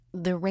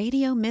the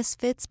Radio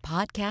Misfits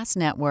Podcast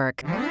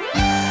Network.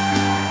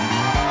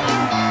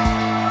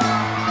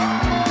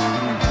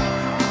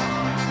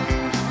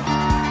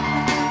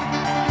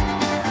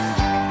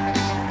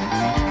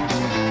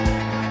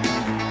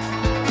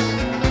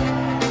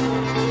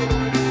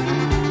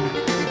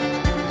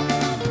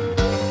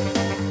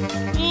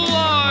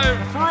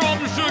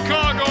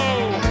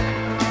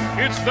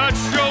 That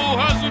show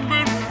hasn't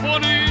been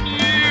funny in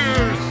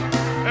years.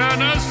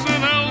 An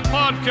SNL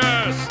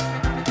podcast.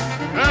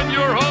 And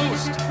your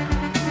host,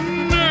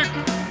 Nick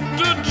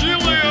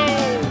DiGilio.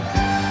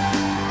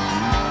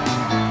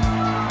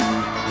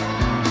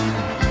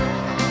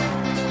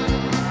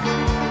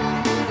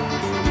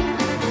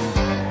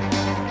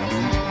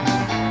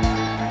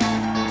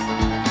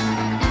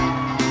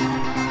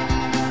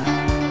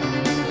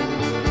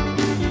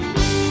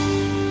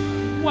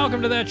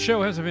 Welcome to That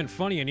Show Hasn't Been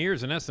Funny in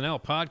Years, an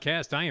SNL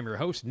podcast. I am your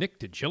host, Nick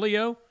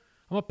DiGilio.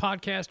 I'm a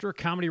podcaster, a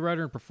comedy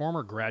writer, and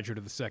performer, graduate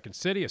of the Second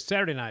City, a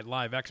Saturday Night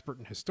Live expert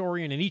and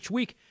historian, and each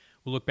week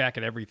we'll look back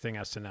at everything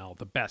SNL,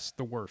 the best,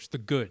 the worst, the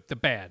good, the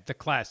bad, the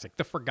classic,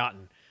 the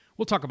forgotten.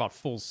 We'll talk about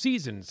full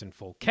seasons and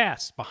full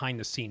casts,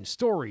 behind-the-scenes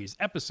stories,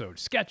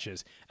 episodes,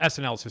 sketches,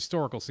 SNL's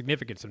historical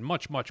significance, and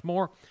much, much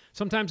more.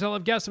 Sometimes I'll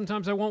have guests,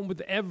 sometimes I won't.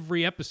 With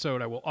every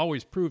episode, I will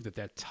always prove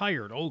that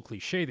tired old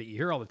cliche that you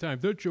hear all the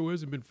time, that show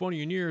hasn't been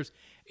funny in years,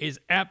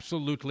 is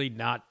absolutely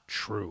not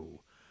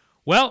true.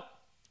 Well,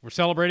 we're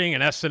celebrating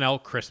an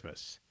SNL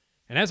Christmas.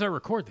 And as I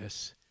record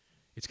this,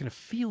 it's going to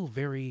feel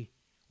very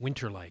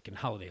winter-like and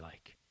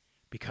holiday-like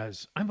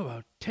because I'm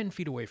about 10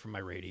 feet away from my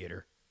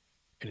radiator,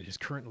 and it is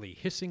currently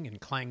hissing and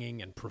clanging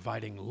and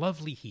providing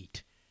lovely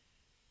heat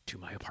to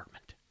my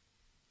apartment.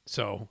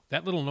 So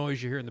that little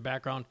noise you hear in the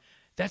background,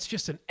 that's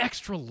just an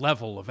extra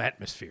level of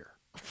atmosphere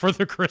for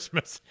the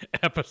Christmas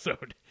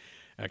episode.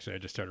 Actually, I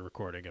just started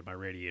recording and my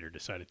radiator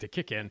decided to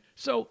kick in.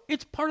 So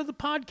it's part of the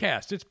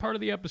podcast. It's part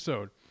of the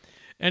episode.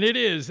 And it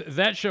is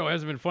That Show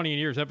Hasn't Been Funny in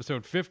Years,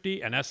 episode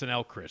 50, an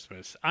SNL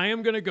Christmas. I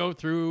am going to go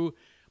through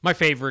my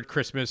favorite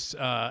Christmas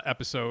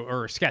episode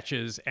or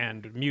sketches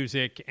and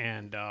music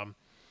and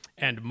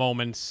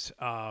moments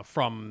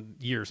from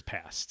years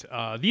past.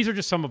 These are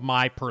just some of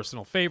my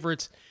personal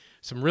favorites.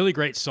 Some really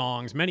great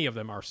songs. Many of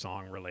them are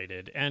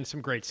song-related, and some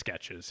great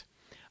sketches.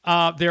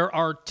 There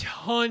are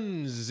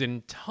tons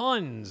and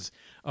tons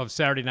of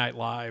Saturday Night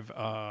Live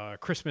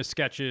Christmas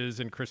sketches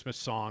and Christmas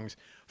songs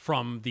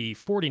from the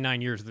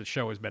 49 years that the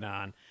show has been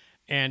on.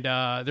 And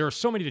there are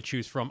so many to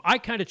choose from. I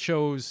kind of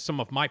chose some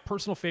of my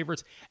personal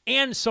favorites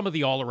and some of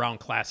the all-around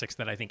classics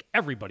that I think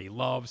everybody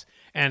loves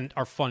and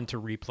are fun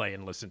to replay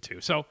and listen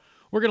to. So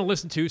we're going to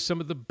listen to some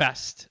of the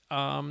best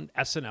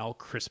SNL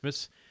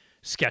Christmas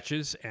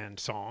sketches and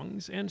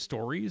songs and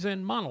stories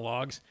and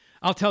monologues.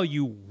 I'll tell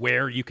you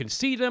where you can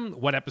see them,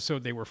 what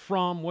episode they were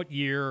from, what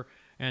year,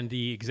 and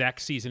the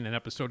exact season and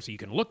episode, so you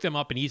can look them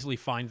up and easily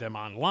find them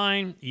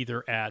online,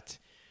 either at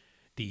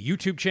the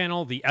YouTube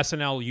channel, the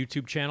SNL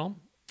YouTube channel,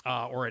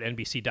 or at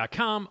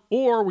NBC.com,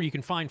 or where you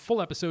can find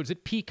full episodes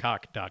at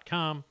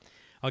Peacock.com.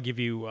 I'll give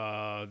you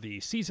the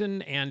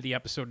season and the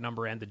episode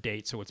number and the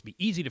date, so it's be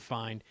easy to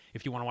find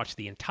if you want to watch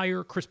the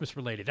entire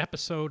Christmas-related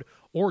episode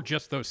or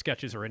just those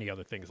sketches or any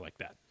other things like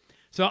that.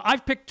 So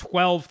I've picked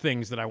 12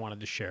 things that I wanted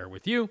to share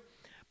with you.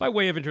 By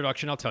way of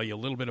introduction, I'll tell you a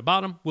little bit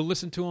about them. We'll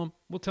listen to them.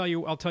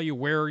 I'll tell you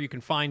where you can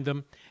find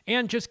them,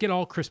 and just get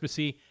all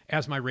Christmassy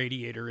as my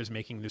radiator is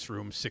making this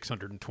room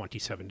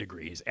 627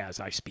 degrees as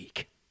I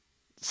speak.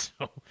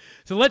 So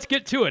let's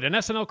get to it. An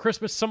SNL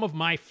Christmas, some of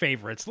my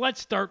favorites.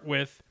 Let's start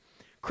with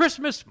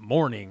Christmas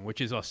Morning, which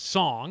is a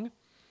song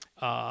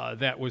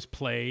that was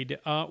played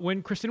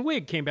when Kristen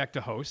Wiig came back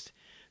to host.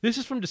 This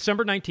is from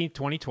December 19th,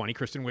 2020.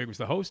 Kristen Wiig was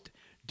the host.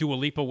 Dua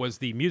Lipa was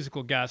the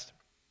musical guest.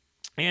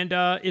 And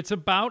it's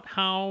about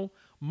how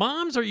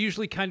moms are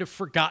usually kind of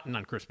forgotten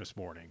on Christmas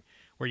morning,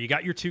 where you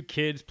got your two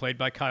kids played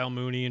by Kyle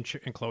Mooney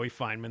and Chloe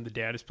Fineman. The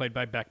dad is played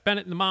by Beck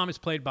Bennett, and the mom is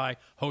played by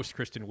host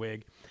Kristen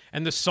Wiig.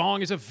 And the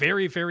song is a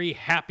very, very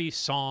happy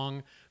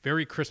song,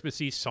 very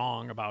Christmassy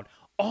song about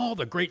all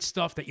the great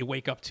stuff that you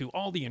wake up to,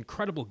 all the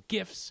incredible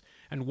gifts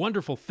and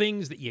wonderful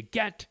things that you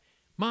get.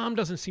 Mom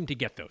doesn't seem to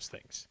get those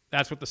things.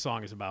 That's what the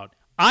song is about.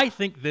 I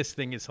think this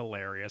thing is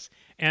hilarious.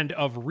 And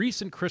of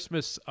recent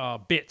Christmas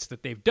bits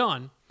that they've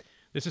done,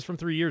 this is from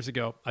 3 years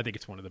ago, I think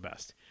it's one of the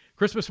best.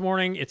 Christmas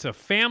morning, it's a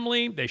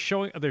family. They're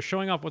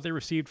showing off what they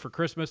received for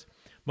Christmas.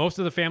 Most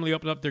of the family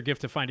open up their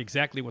gift to find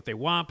exactly what they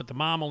want, but the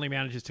mom only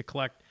manages to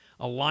collect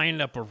a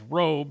lineup of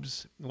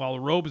robes. While a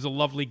robe is a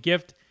lovely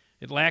gift,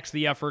 it lacks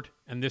the effort,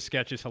 and this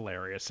sketch is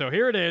hilarious. So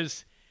here it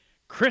is,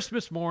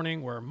 Christmas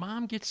morning, where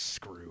mom gets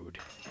screwed.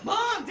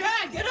 Mom,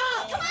 Dad, get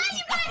up! Come on,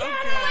 you guys! Wake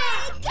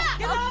up!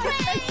 Get up!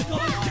 Wake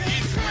up!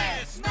 It's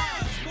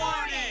Christmas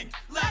morning!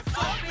 Let's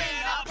open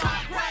up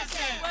our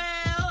presents!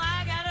 Well,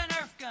 I got a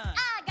Nerf gun.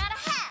 I got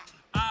a hat.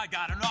 I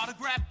got an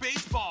autographed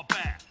baseball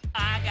bat.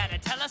 I got a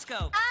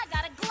telescope. I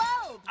got a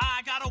globe.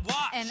 I got a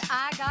watch. And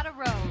I got a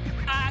robe.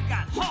 I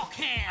got Hulk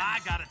hands. I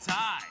got a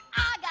tie.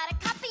 I got a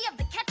copy of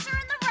The Catcher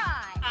in the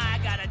Rye. I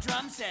got a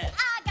drum set.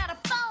 I got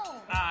a phone.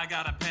 I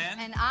got a pen.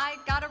 And I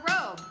got a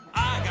robe.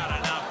 I got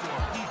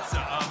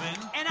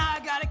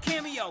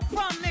video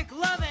from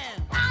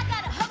McLovin. I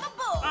got a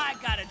hoverboard. I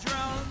got a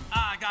drone.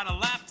 I got a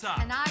laptop.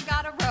 And I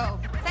got a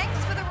robe.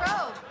 Thanks for the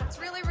robe. It's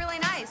really, really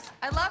nice.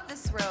 I love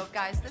this robe,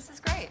 guys. This is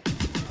great.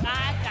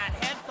 I got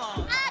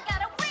headphones. I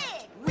got a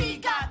wig. We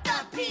got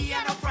the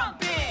piano from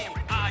Big.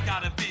 I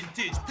got a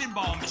vintage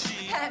pinball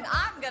machine. And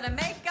I'm gonna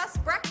make us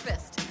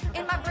breakfast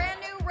in my brand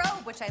new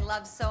robe, which I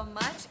love so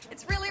much.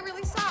 It's really,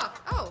 really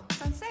soft. Oh,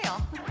 it's on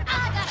sale.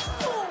 I got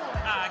a sword.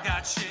 I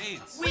got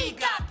shades. We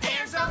got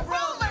pairs of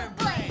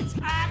rollerblades.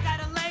 I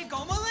got a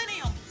Lego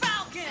Millennium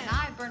Falcon. And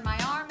I burned my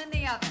arm in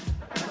the oven.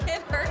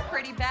 It hurt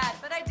pretty bad,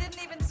 but I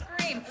didn't even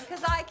scream,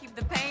 because I keep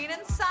the pain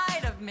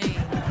inside of me.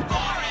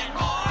 More and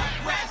more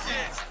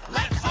presents.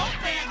 Let's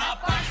open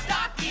up our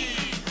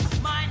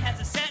stockings. Mine has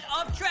a set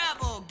of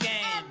travel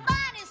games. And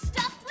mine is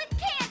stuffed with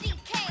candy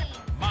canes.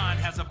 Mine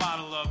has a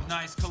bottle of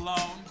nice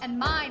cologne. And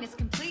mine is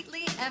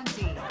completely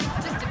empty.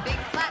 Just a big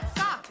flat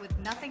sock with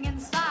nothing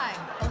inside.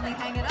 Only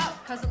hang it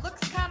up, because it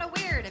looks kind of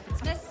weird if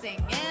it's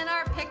missing in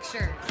our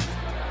pictures.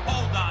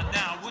 Hold on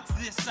now, what's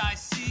this I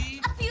see?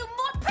 A few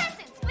more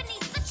presents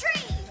beneath the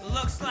tree.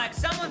 Looks like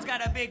someone's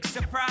got a big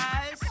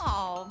surprise.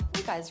 Oh,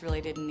 you guys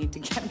really didn't need to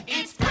get me.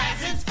 It's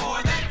presents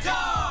for the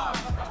dog.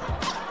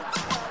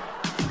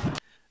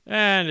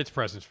 And it's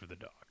presents for the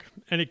dog.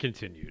 And it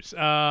continues.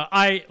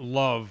 I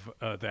love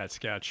that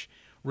sketch.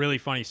 Really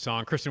funny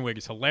song. Kristen Wiig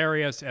is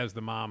hilarious as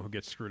the mom who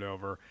gets screwed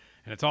over.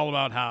 And it's all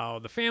about how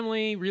the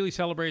family really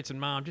celebrates, and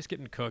mom, just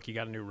getting to cook. You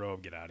got a new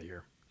robe. Get out of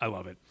here. I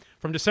love it.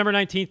 From December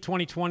 19th,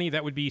 2020,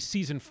 that would be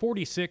season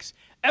 46,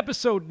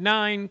 episode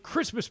 9,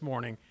 Christmas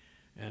morning.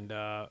 And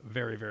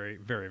very, very,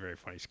 very, very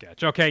funny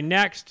sketch. Okay,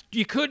 next.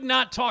 You could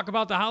not talk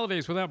about the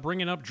holidays without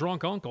bringing up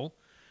Drunk Uncle.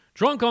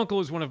 Drunk Uncle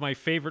is one of my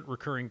favorite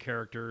recurring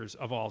characters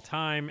of all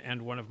time,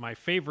 and one of my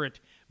favorite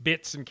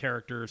bits and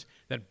characters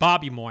that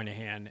Bobby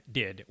Moynihan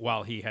did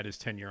while he had his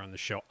tenure on the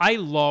show. I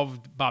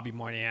loved Bobby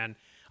Moynihan.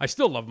 I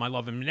still love him. I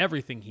love him in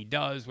everything he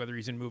does, whether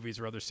he's in movies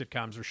or other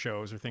sitcoms or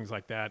shows or things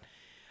like that.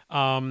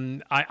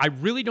 I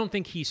really don't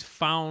think he's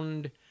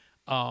found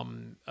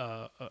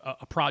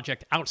a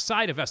project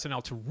outside of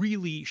SNL to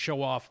really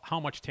show off how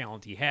much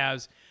talent he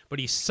has, but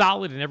he's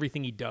solid in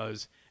everything he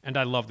does, and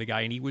I love the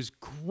guy, and he was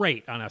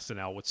great on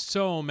SNL with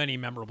so many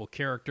memorable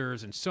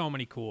characters and so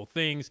many cool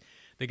things.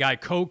 The guy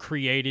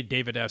co-created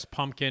David S.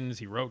 Pumpkins.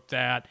 He wrote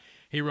that.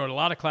 He wrote a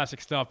lot of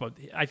classic stuff, but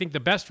I think the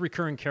best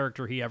recurring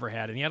character he ever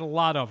had, and he had a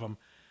lot of them,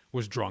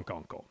 was Drunk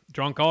Uncle.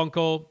 Drunk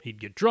Uncle, he'd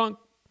get drunk,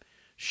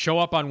 show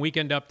up on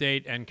Weekend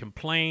Update and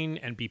complain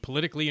and be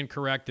politically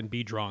incorrect and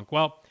be drunk.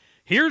 Well,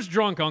 here's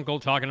Drunk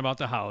Uncle talking about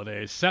the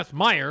holidays. Seth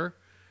Meyers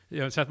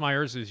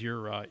is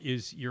your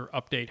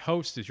update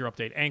host, is your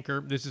update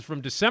anchor. This is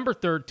from December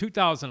 3rd,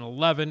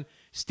 2011.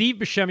 Steve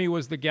Buscemi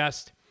was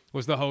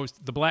the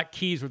host. The Black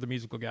Keys were the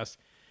musical guests.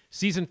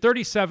 Season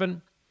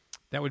 37,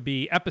 that would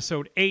be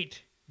episode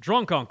 8,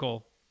 Drunk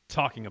Uncle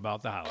talking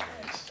about the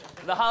holidays.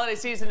 The holiday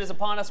season is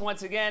upon us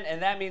once again,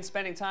 and that means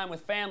spending time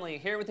with family.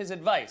 Here with his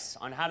advice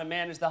on how to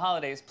manage the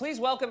holidays, please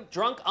welcome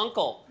Drunk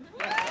Uncle.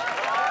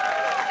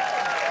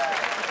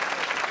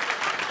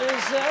 Hey,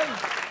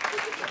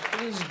 Seth.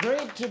 It is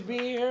great to be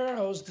here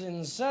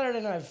hosting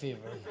Saturday Night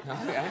Fever.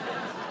 Okay.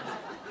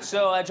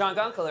 So, Drunk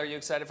Uncle, are you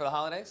excited for the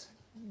holidays?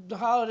 The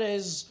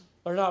holidays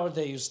are not what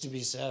they used to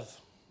be, Seth.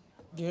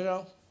 You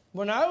know,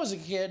 when I was a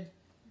kid,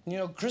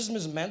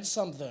 Christmas meant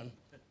something.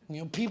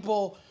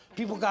 People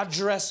got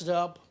dressed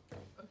up.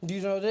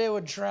 They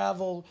would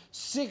travel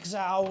 6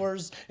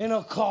 hours in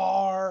a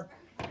car.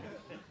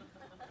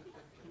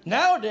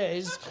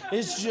 Nowadays,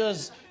 it's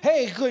just,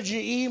 hey, could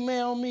you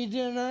email me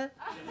dinner?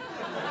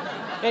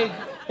 Hey,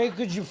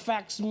 could you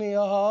fax me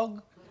a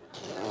hug?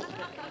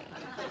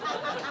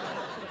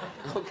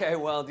 Okay,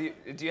 well, do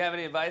you have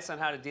any advice on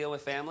how to deal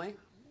with family?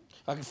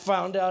 I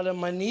found out that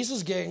my niece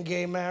is getting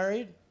gay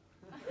married.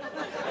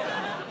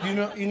 You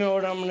know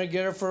what I'm gonna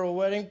get her for a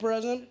wedding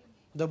present?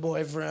 The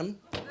boyfriend.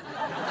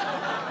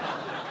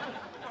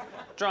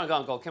 Drunk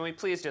Uncle, can we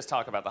please just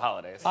talk about the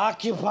holidays?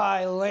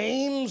 Occupy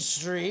Lame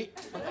Street.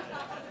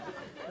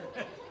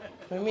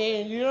 I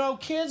mean,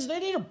 kids, they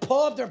need to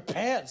pull up their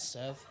pants,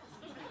 Seth.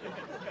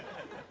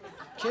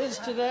 Kids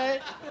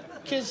today,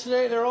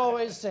 they're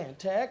always saying,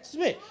 text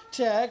me,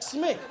 text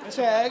me,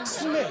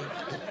 text me.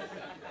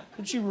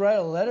 Don't you write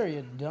a letter,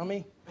 you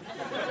dummy?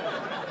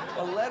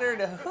 A letter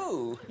to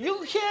who?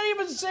 You can't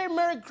even say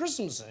Merry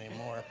Christmas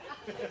anymore.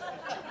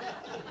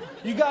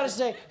 You gotta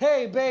say,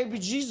 hey, baby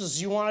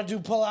Jesus, you wanna do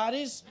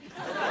Pilates?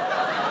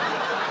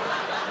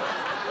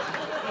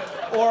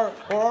 or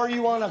are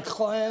you on a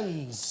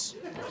cleanse?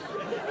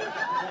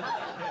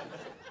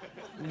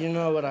 You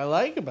know what I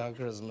like about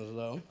Christmas,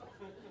 though?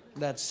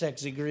 That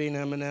sexy green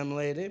M&M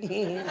lady.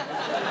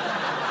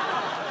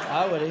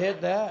 I would have hit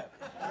that.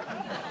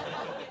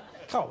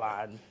 Come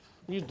on.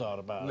 You thought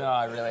about it. No,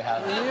 I really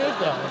haven't. You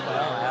thought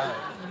about it. I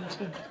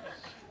haven't.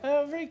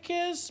 Every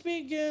kiss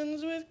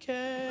begins with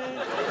K.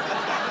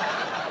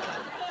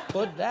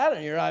 Put that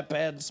on your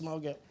iPad and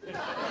smoke it.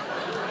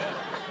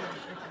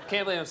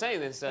 Can't believe I'm saying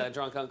this,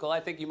 Drunk Uncle. I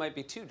think you might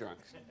be too drunk.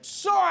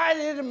 So I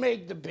didn't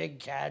make the big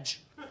catch.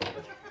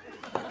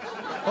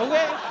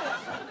 Okay?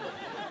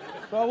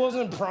 So I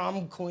wasn't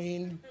prom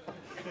queen,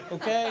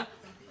 okay?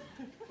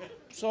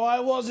 So I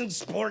wasn't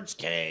sports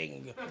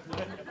king,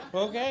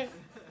 okay?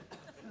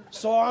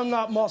 So I'm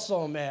not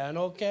muscle man,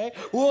 okay?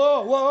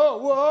 Whoa, whoa,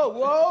 whoa,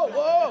 whoa,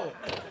 whoa!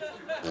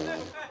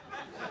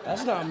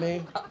 That's not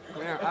me.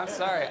 I'm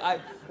sorry.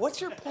 What's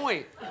your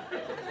point?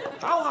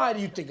 How high do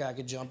you think I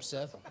could jump,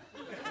 Seth?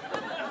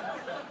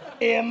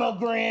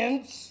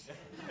 Immigrants.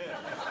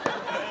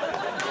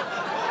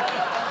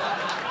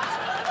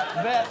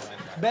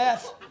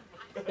 Beth,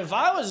 if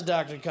I was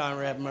Dr.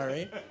 Conrad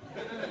Murray,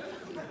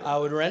 I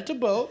would rent a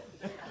boat.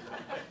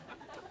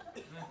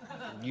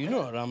 You know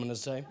what I'm gonna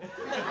say.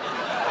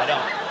 I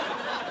don't.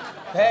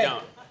 Hey, I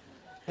don't.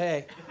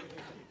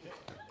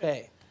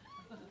 hey.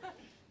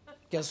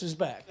 Guess who's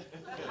back?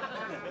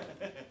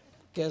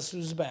 Guess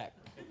who's back?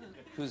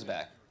 Who's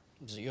back?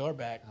 You're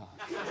back.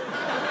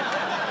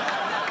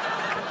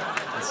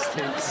 That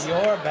stinks.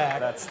 You're back.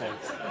 That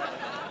stinks.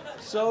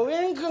 So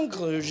in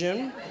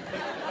conclusion,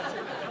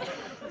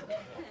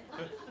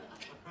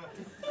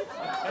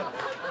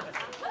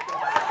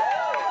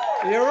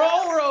 you're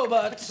all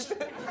robots.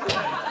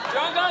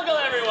 Drunk Uncle,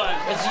 everyone.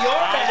 It's your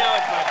I back. know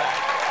it's my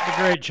back. The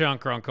great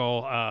Chunk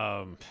Uncle.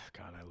 God,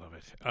 I love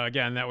it.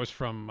 Again, that was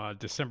from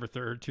December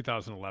 3rd,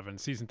 2011,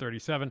 season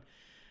 37,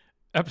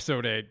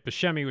 episode 8.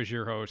 Buscemi was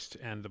your host,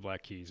 and the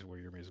Black Keys were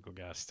your musical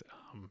guest.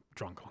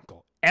 Drunk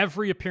Uncle.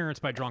 Every appearance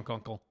by Drunk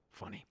Uncle,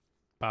 funny.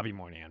 Bobby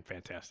Moynihan,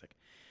 fantastic.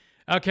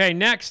 Okay,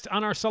 next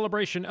on our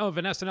celebration of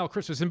an SNL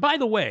Christmas. And by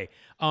the way,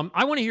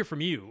 I want to hear from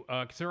you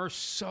because there are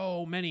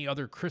so many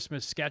other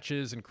Christmas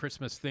sketches and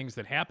Christmas things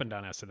that happened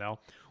on SNL.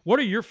 What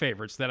are your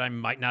favorites that I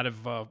might not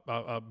have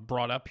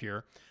brought up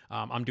here?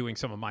 I'm doing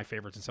some of my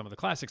favorites and some of the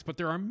classics, but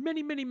there are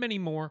many, many, many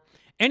more.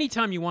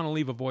 Anytime you want to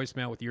leave a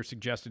voicemail with your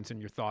suggestions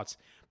and your thoughts,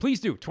 please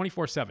do,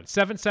 24/7,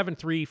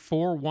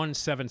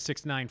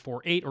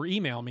 773-417-6948, or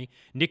email me,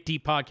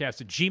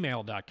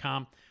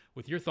 nickdpodcast@gmail.com.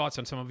 with your thoughts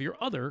on some of your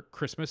other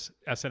Christmas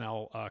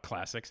SNL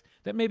classics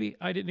that maybe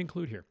I didn't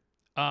include here.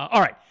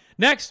 All right,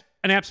 next,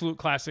 an absolute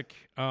classic.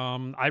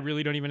 I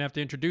really don't even have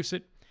to introduce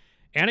it.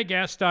 Anna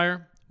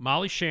Gasteyer,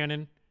 Molly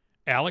Shannon,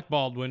 Alec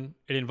Baldwin.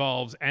 It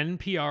involves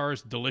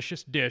NPR's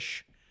Delicious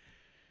Dish.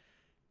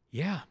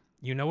 Yeah,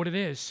 you know what it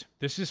is.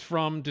 This is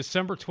from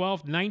December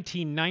 12th,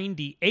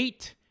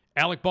 1998.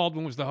 Alec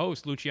Baldwin was the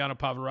host. Luciano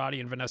Pavarotti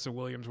and Vanessa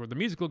Williams were the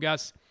musical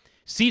guests.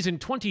 Season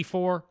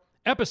 24,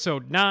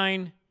 Episode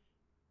 9,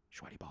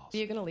 Schweddy Balls. Are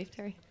you going to leave,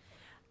 Terry?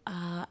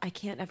 I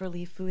can't ever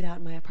leave food out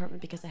in my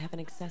apartment because I have an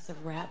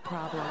excessive rat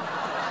problem.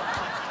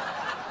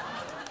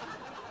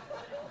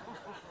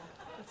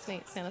 It's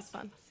neat. Santa's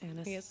fun.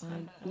 Santa's He is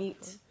fun.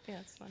 Neat.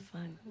 Yeah, it's fun.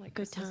 Fun. I like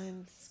Good Christmas.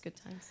 times. Good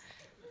times.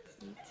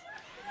 It's neat.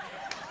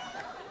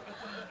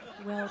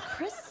 Well,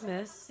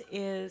 Christmas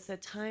is a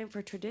time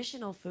for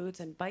traditional foods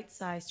and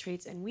bite-sized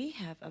treats, and we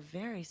have a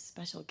very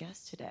special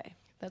guest today.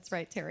 That's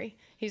right, Terry.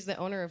 He's the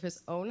owner of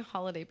his own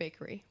holiday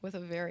bakery with a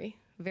very,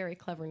 very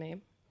clever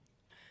name.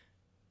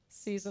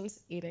 Season's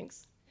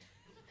Eatings.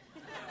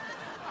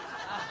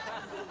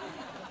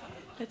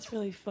 That's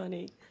really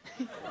funny.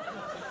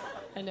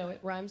 I know, it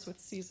rhymes with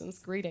Season's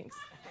Greetings.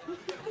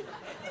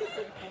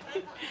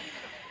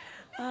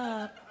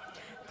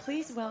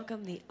 Please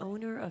welcome the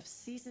owner of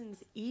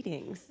Season's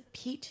Eatings,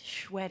 Pete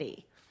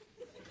Schweddy.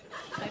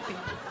 Hi, Pete.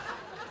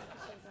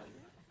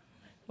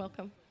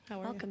 Welcome. How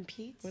are you? Welcome,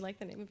 Pete. We like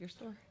the name of your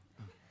store.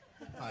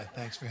 Hi,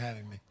 thanks for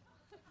having me.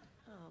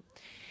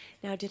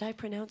 Now, did I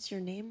pronounce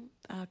your name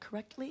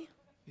correctly?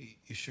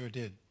 You sure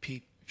did.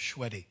 Pete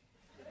Schweddy.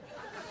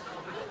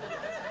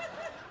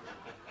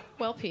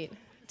 Well, Pete,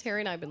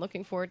 Terry and I have been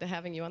looking forward to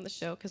having you on the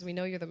show because we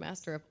know you're the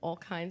master of all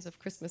kinds of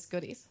Christmas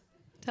goodies.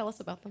 Tell us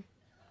about them.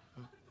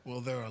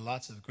 Well, there are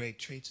lots of great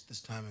treats at this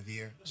time of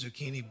year.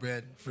 Zucchini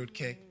bread,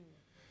 fruitcake.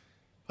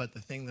 But the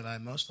thing that I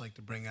most like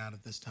to bring out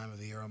at this time of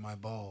the year are my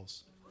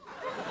balls.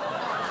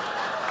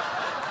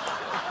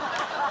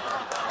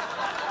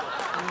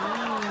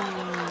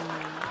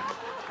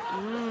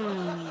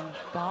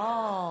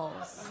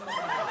 Balls.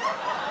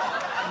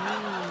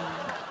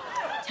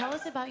 Tell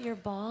us about your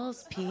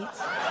balls, Pete.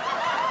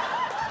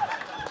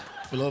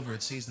 Well, over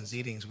at Season's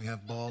Eatings, we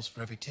have balls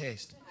for every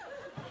taste.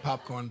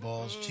 Popcorn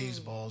balls, cheese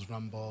balls,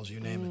 rum balls, you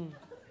name it.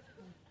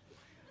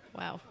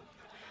 Wow.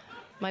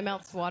 My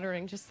mouth's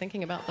watering just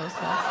thinking about those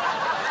balls.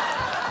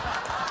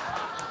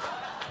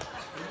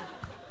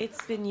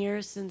 It's been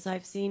years since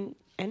I've seen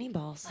any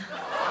balls.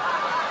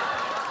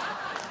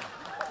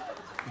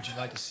 Would you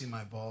like to see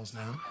my balls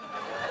now?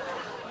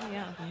 Oh,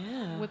 yeah.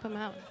 Yeah. Whip them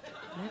out.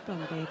 Whip 'em,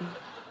 baby.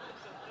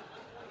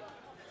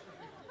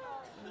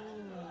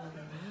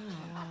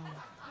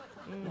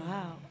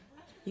 Wow.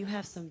 You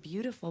have some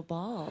beautiful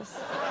balls.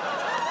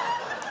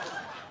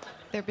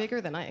 They're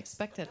bigger than I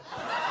expected.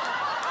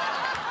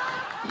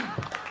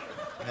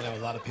 I know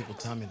a lot of people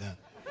tell me that.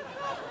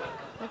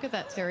 Look at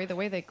that, Terry, the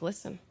way they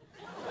glisten.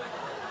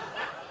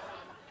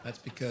 That's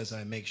because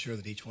I make sure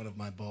that each one of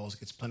my balls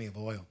gets plenty of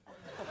oil.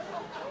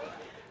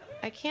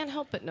 I can't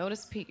help but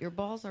notice, Pete, your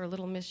balls are a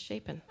little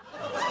misshapen.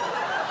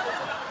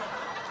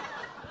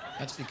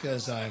 That's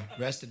because I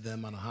rested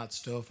them on a hot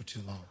stove for too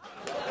long.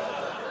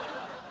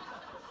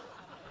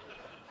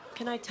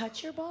 Can I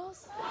touch your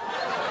balls?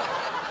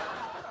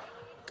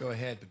 Go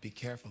ahead, but be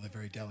careful. They're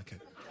very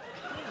delicate.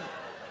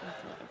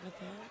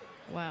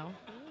 Wow.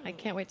 I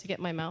can't wait to get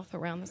my mouth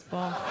around this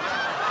ball.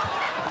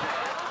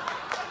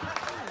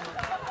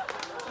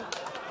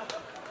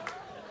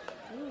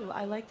 Ooh,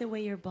 I like the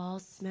way your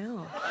balls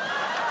smell.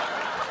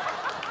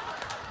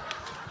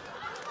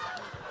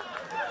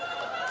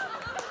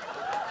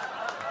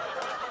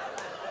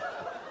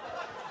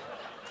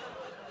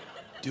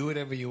 Do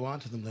whatever you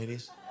want to them,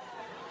 ladies.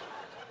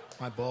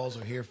 My balls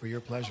are here for your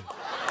pleasure.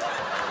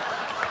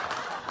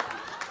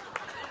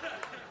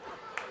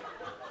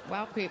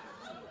 Wow, Pete.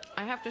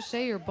 I have to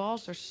say your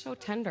balls are so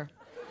tender.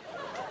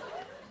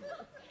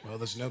 Well,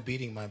 there's no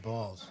beating my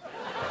balls.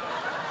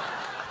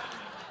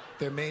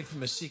 They're made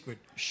from a secret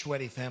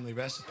Schweddy family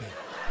recipe.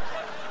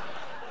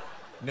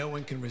 No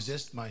one can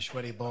resist my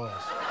Schweddy balls.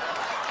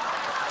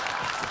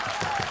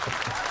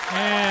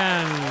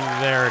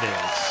 And there it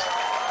is.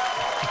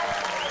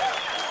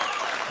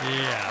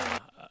 Yeah.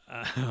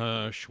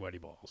 Schweddy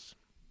balls.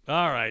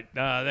 All right.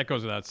 That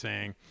goes without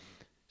saying.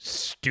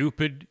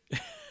 Stupid,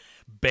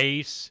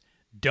 base,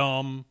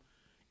 dumb,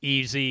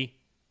 easy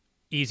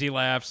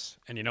laughs.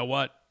 And you know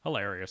what?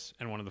 Hilarious.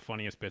 And one of the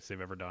funniest bits they've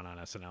ever done on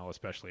SNL,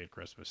 especially at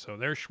Christmas. So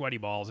there's Schweddy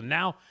Balls. And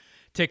now,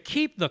 to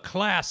keep the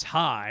class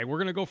high, we're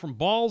going to go from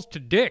balls to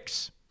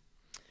dicks.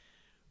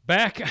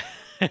 Back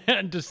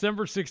on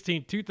December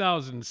 16,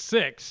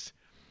 2006,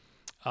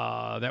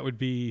 that would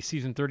be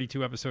season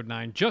 32, episode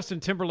 9. Justin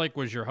Timberlake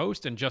was your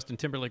host, and Justin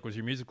Timberlake was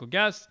your musical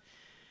guest.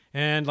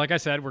 And like I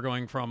said, we're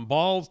going from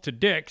balls to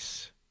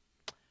dicks.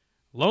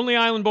 Lonely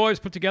Island Boys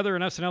put together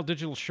an SNL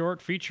digital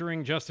short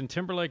featuring Justin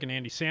Timberlake and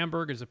Andy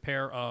Samberg as a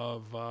pair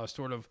of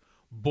sort of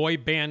boy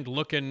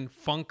band-looking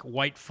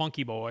white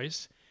funky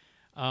boys.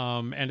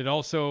 And it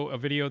also a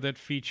video that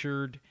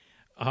featured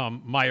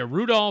Maya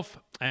Rudolph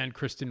and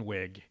Kristen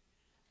Wiig.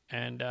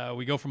 And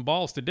we go from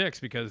balls to dicks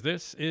because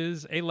this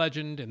is a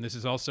legend, and this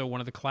is also one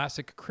of the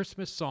classic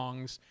Christmas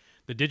songs,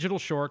 the digital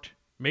short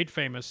made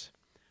famous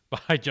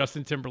by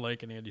Justin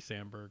Timberlake and Andy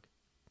Samberg.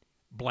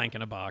 Blank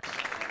in a box.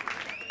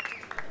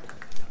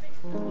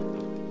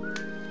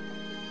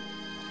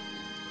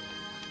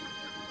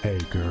 Hey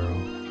girl,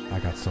 I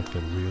got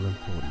something real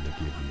important to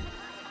give you.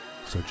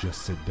 So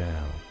just sit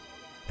down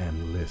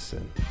and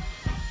listen.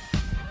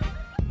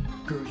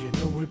 Girl, you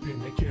know we've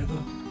been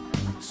together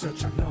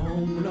such a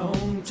long,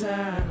 long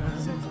time.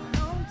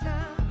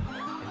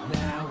 And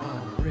now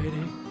I'm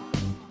ready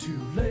to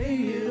lay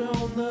it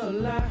on the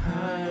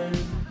line.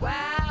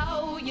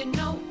 Wow, you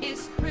know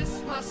it's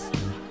Christmas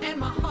and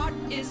my heart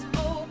is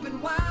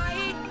open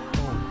wide.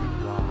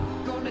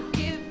 Gonna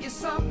give you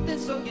something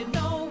so you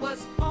know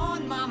what's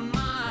on my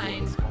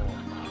mind.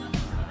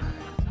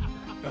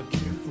 A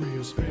gift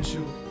real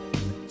special,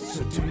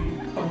 so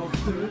take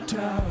off the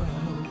top.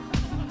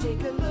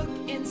 Take a look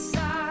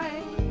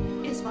inside.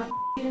 Is my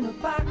in a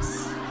box?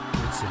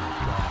 It's in a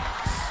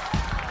box.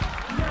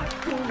 Not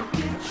gonna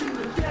get you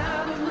a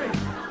diamond ring.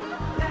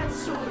 That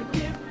sort of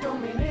gift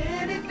don't mean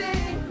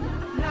anything.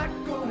 Not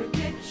gonna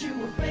get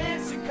you a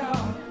fancy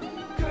car.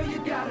 Girl, you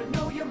gotta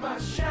know you're my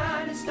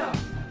shining star.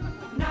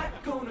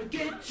 Not gonna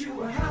get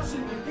you a house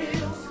in the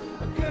hills.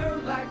 A girl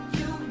like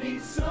you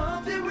needs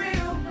something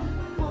real.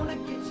 Wanna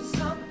get you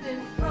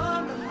something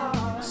from the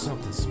heart.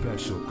 Something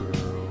special,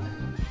 girl.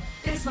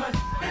 It's my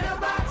in a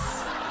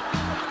box.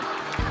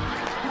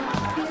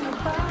 In a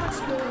box,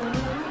 girl.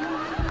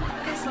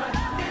 It's my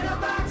in a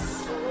box.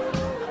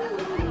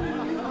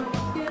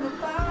 In a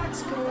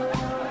box, girl.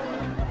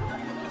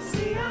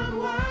 See, I'm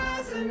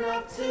wise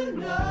enough to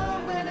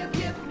know when a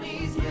gift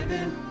needs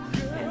giving.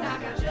 And I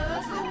got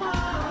just the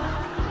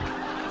one.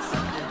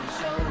 Something to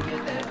show you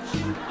that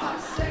you are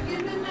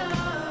second to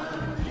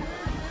none.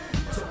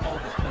 To all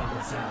the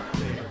fellas out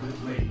there with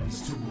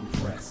ladies to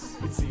impress,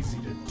 it's easy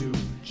to do,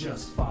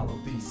 just follow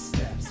these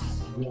steps.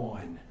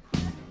 1.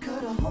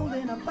 Cut a hole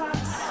in a box.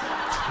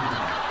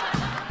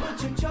 2.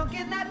 Put your junk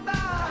in that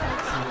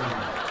box.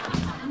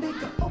 3. Make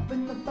her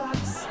open the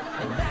box.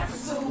 And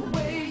that's the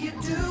way you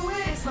do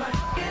it. It's my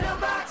in a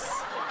box.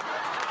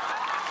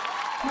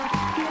 My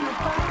in a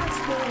box,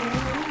 baby.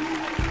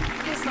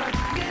 It's my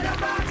in a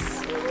box.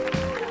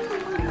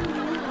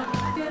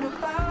 In a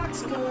box,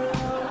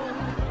 girl.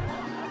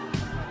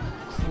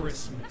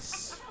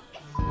 Christmas.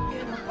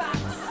 In a box.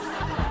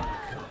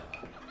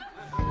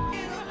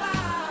 In a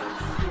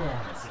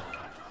box.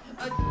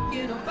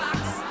 In a box.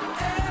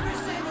 Every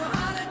single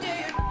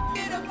holiday.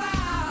 In a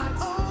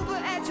box. Over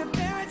at your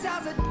parents'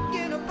 house.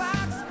 In a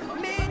box.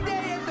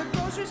 Midday at the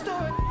grocery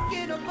store.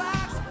 In a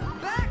box.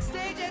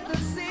 Backstage at the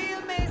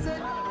CMAs.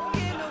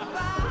 In a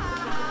box.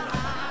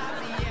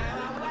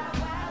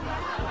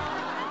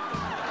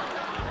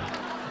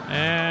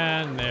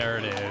 And there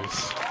it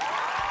is.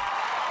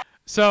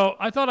 So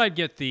I thought I'd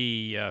get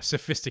the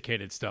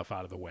sophisticated stuff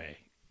out of the way.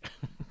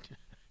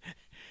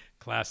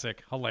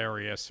 Classic,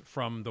 hilarious,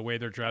 from the way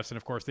they're dressed. And,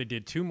 of course, they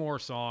did 2 more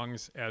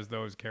songs as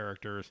those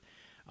characters.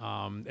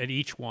 And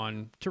each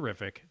one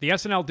terrific. The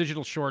SNL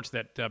digital shorts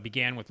that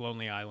began with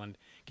Lonely Island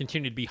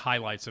continue to be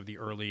highlights of the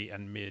early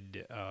and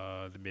mid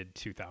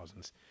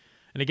 2000s.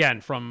 And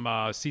again,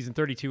 from season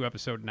 32,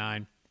 episode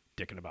 9,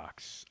 Dick in a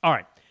Box. All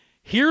right,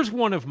 here's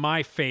one of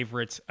my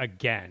favorites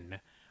again.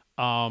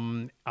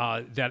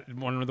 That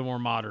one of the more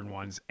modern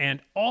ones,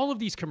 and all of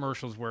these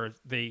commercials where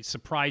they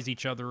surprise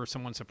each other or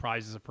someone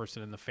surprises a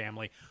person in the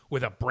family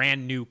with a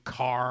brand new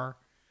car.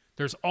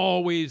 There's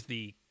always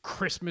the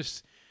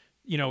Christmas.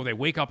 They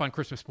wake up on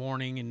Christmas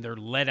morning and they're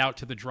led out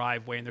to the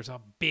driveway and there's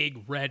a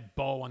big red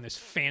bow on this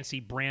fancy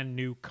brand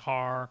new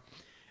car.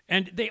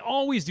 And they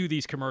always do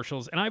these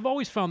commercials, and I've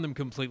always found them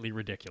completely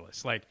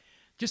ridiculous. Like,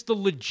 just the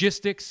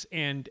logistics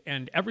and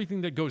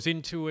everything that goes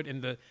into it,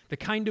 and the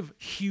kind of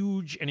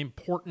huge and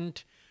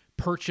important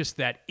purchase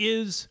that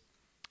is.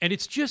 And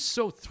it's just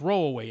so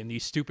throwaway in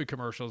these stupid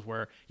commercials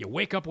where you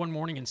wake up one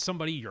morning and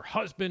somebody, your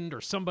husband or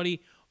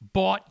somebody,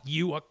 bought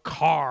you a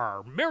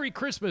car. Merry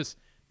Christmas.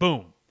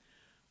 Boom.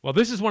 Well,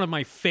 this is one of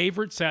my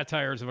favorite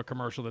satires of a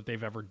commercial that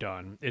they've ever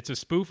done. It's a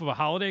spoof of a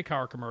holiday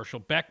car commercial.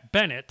 Beck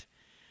Bennett,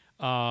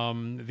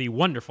 the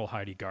wonderful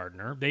Heidi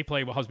Gardner, they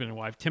play a husband and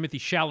wife. Timothy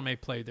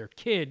Chalamet play their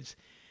kids.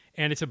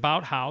 And it's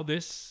about how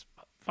this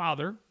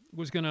father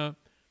was going to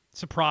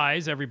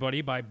surprise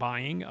everybody by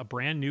buying a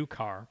brand new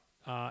car.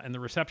 And the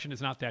reception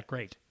is not that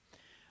great.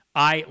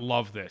 I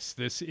love this.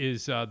 This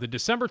is the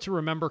December to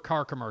Remember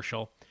car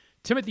commercial.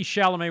 Timothy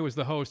Chalamet was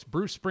the host.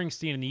 Bruce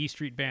Springsteen and the E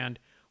Street Band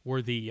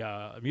were the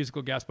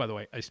musical guests. By the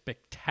way, a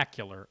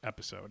spectacular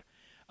episode.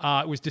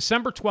 It was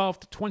December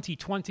 12th,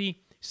 2020,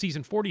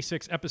 season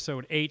 46,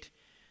 episode 8.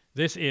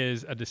 This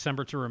is a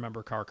December to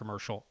Remember car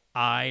commercial.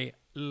 I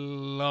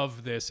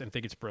love this and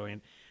think it's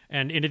brilliant.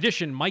 And in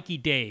addition, Mikey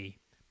Day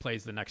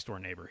plays the next door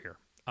neighbor here.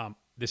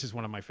 This is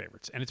one of my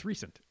favorites, and it's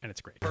recent, and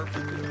it's great.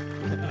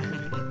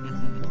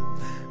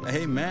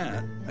 Hey,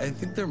 Matt, I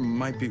think there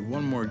might be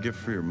one more gift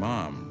for your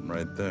mom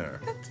right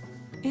there.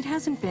 It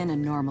hasn't been a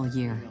normal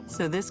year,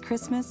 so this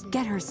Christmas,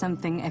 get her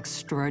something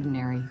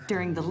extraordinary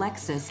during the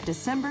Lexus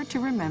December to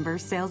Remember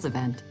sales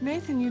event.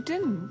 Nathan, you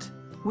didn't.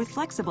 With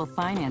flexible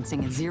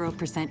financing at 0%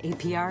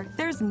 APR,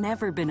 there's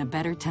never been a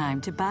better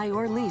time to buy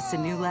or lease a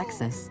new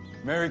Lexus.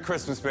 Merry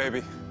Christmas,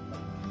 baby.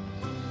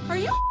 Are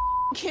you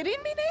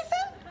kidding me,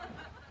 Nathan?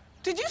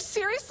 Did you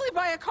seriously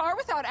buy a car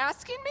without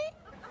asking me?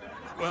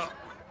 Well,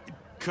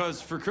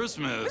 because for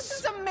Christmas... This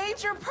is a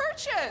major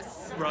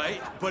purchase.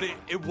 Right, but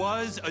it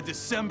was a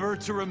December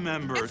to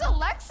Remember. It's a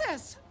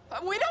Lexus.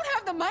 We don't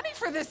have the money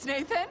for this,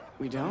 Nathan.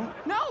 We don't?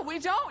 No, we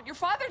don't. Your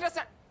father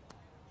doesn't...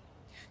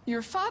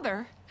 Your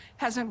father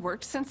hasn't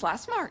worked since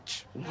last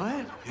March.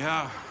 What?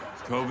 Yeah,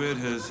 COVID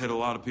has hit a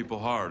lot of people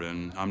hard,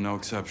 and I'm no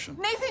exception.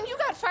 Nathan, you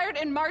got fired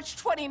in March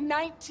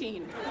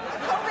 2019.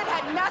 COVID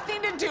had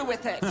nothing to do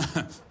with it.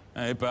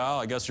 Hey, pal,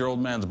 I guess your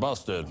old man's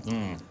busted.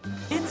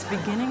 It's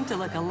beginning to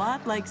look a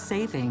lot like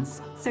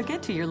savings, so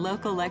get to your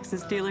local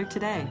Lexus dealer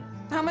today.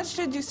 How much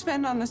did you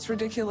spend on this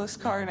ridiculous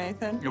car,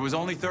 Nathan? It was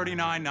only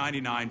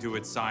 $39.99 to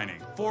its signing.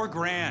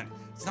 $4,000.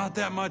 It's not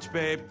that much,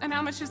 babe. And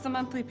how much is the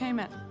monthly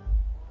payment?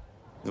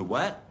 The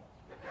what?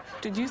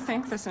 Did you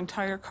think this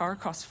entire car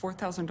cost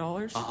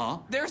 $4,000? Uh-huh.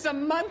 There's a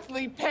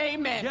monthly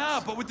payment.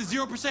 Yeah, but with the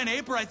 0%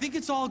 APR, I think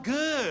it's all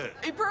good.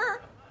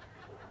 APR?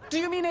 Do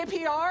you mean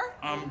APR?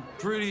 I'm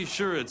pretty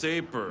sure it's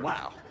APR.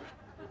 Wow.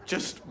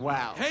 Just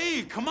wow.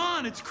 Hey, come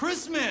on, it's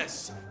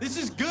Christmas. This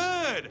is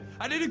good.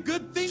 I did a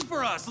good thing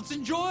for us. Let's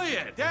enjoy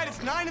it. Dad,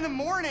 it's 9 in the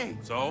morning.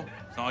 So?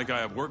 It's not like I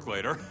have work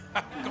later.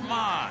 Come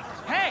on.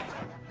 Hey!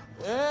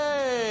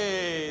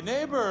 Hey,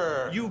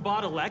 neighbor. You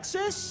bought a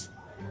Lexus?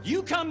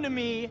 You come to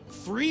me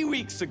 3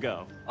 weeks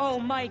ago. Oh,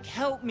 Mike,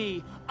 help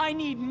me. I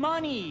need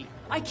money.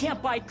 I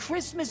can't buy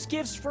Christmas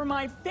gifts for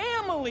my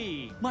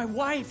family. My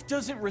wife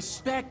doesn't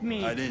respect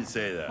me. I didn't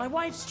say that. My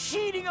wife's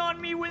cheating on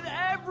me with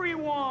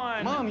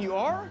everyone. Mom, you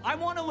are? I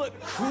want to look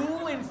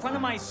cool in front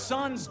of my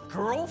son's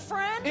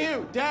girlfriend.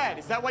 Ew, Dad,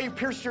 is that why you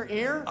pierced your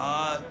ear?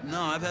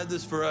 No, I've had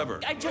this forever.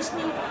 I just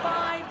need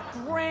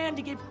 $5,000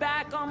 to get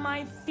back on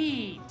my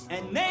feet.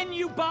 And then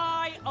you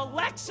buy a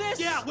Lexus?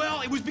 Yeah,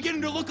 well, it was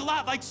beginning to look a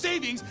lot like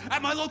savings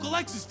at my local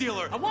Lexus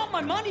dealer. I want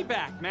my money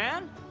back,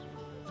 man.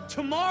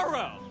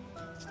 Tomorrow.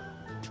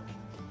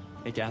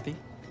 Hey, Kathy?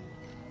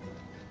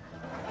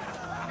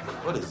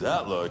 What does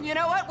that look? You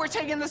know what? We're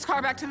taking this car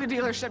back to the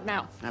dealership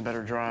now. I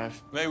better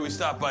drive. Maybe we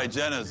stop by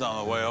Jenna's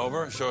on the way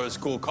over. Show her this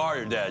cool car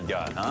your dad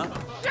got, huh?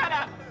 Shut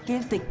up!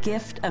 Give the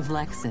gift of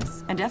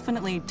Lexus, and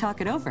definitely talk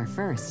it over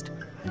first.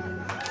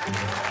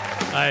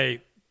 I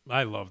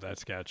love that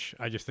sketch.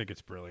 I just think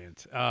it's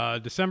brilliant.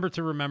 December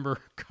to Remember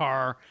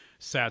car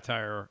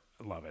satire.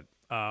 Love it.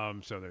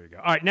 So there you go.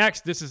 All right,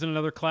 next, this is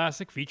another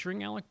classic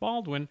featuring Alec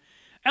Baldwin.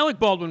 Alec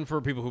Baldwin,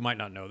 for people who might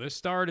not know this,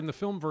 starred in the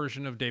film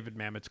version of David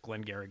Mamet's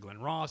Glengarry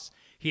Glen Ross.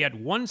 He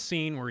had one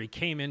scene where he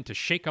came in to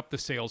shake up the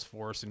sales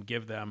force and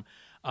give them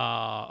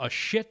a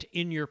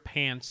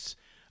shit-in-your-pants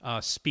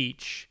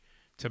speech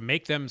to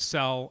make them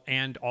sell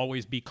and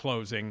always be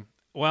closing.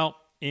 Well,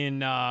 in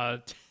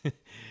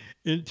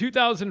In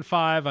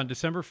 2005, on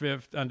December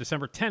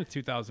 10th,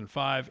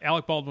 2005,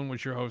 Alec Baldwin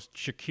was your host.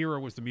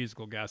 Shakira was the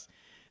musical guest.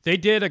 They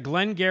did a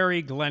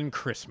Glengarry Glen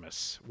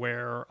Christmas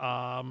where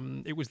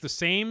it was the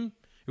same.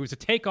 It was a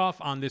takeoff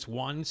on this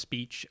one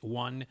speech,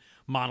 one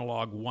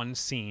monologue, one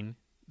scene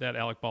that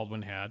Alec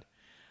Baldwin had.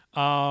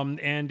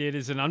 And it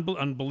is an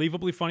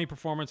unbelievably funny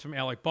performance from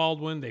Alec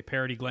Baldwin. They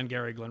parody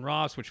Glengarry Glen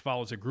Ross, which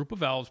follows a group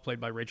of elves played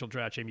by Rachel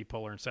Dratch, Amy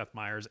Poehler, and Seth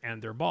Meyers,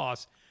 and their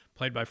boss,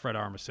 played by Fred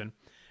Armisen.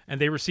 And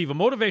they receive a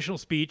motivational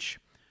speech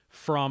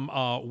from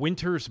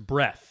Winter's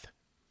Breath.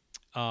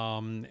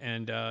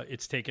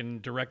 It's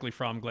taken directly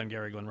from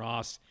Glengarry Glen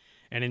Ross.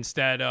 And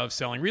instead of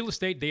selling real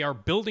estate, they are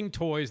building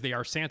toys. They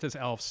are Santa's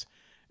elves.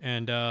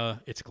 And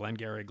it's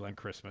Glengarry Glen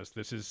Christmas.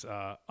 This is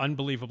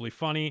unbelievably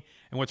funny.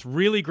 And what's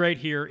really great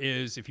here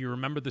is, if you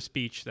remember the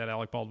speech that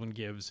Alec Baldwin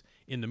gives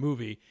in the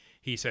movie,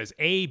 he says,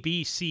 A,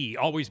 B, C,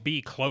 always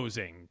be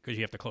closing, because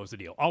you have to close the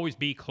deal. Always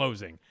be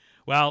closing.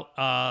 Well,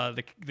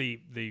 the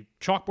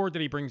chalkboard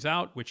that he brings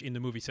out, which in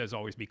the movie says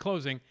always be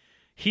closing,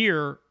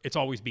 here it's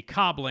always be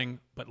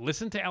cobbling. But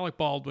listen to Alec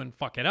Baldwin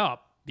fuck it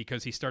up,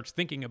 because he starts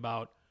thinking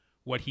about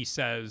what he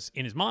says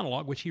in his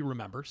monologue, which he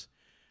remembers,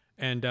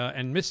 and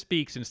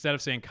misspeaks. Instead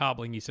of saying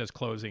cobbling, he says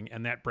closing,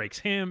 and that breaks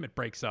him. It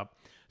breaks up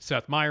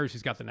Seth Meyers,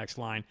 who's got the next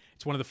line.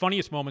 It's one of the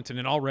funniest moments in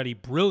an already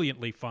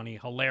brilliantly funny,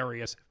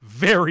 hilarious,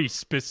 very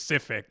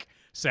specific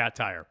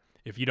satire.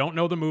 If you don't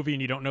know the movie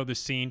and you don't know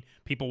this scene,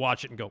 people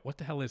watch it and go, what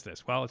the hell is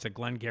this? Well, it's a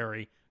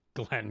Glengarry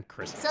Glen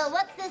Christmas. So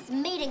what's this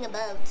meeting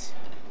about?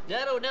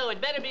 I don't know. It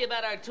better be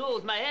about our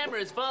tools. My hammer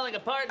is falling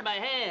apart in my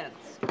hands.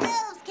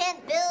 Elves can't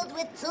build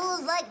with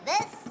tools like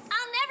this.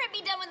 I'll never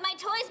be done with my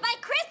toys by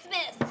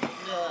Christmas.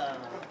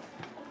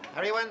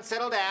 Everyone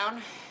settle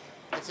down.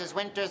 This is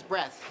Winter's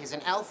Breath. He's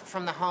an elf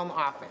from the home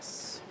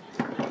office.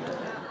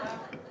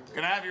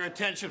 Can I have your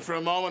attention for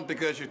a moment,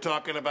 because you're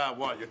talking about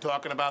what? You're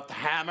talking about the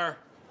hammer?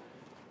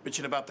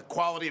 Bitching about the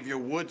quality of your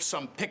wood,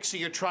 some pixie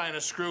you're trying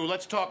to screw.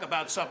 Let's talk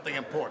about something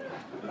important.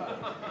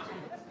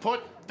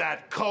 Put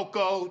that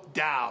cocoa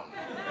down.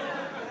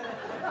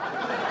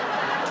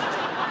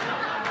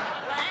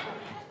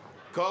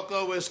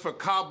 Cocoa is for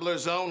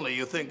cobblers only.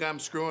 You think I'm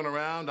screwing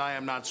around? I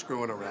am not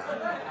screwing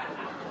around.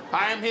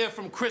 I am here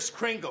from Kris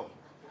Kringle.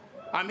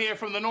 I'm here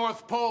from the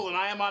North Pole, and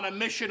I am on a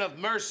mission of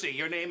mercy.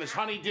 Your name is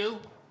Honeydew?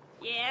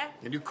 Yeah?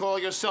 And you call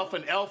yourself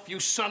an elf,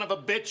 you son of a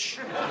bitch?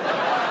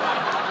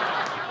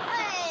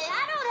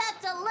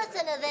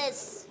 Listen to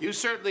this. You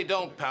certainly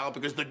don't, pal,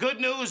 because the good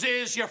news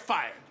is you're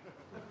fired.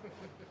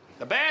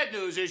 The bad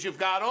news is you've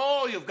got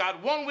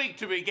 1 week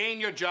to regain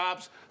your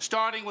jobs,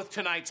 starting with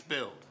tonight's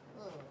build.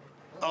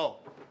 Oh,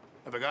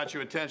 have I got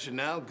your attention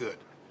now? Good.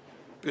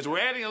 Because we're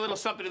adding a little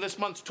something to this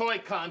month's toy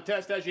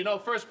contest. As you know,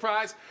 first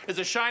prize is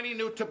a shiny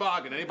new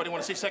toboggan. Anybody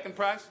want to see second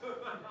prize?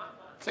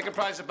 Second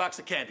prize is a box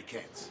of candy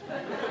canes.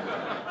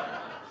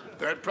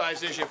 Third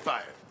prize is you're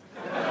fired.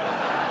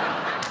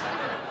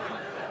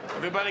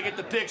 Everybody get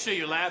the picture?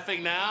 You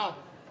laughing now?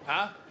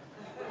 Huh?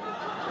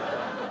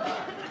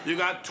 You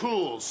got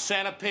tools.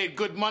 Santa paid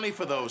good money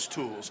for those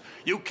tools.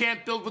 You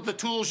can't build with the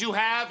tools you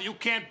have. You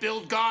can't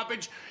build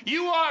garbage.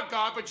 You are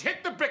garbage.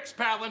 Hit the bricks,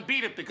 pal, and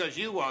beat it, because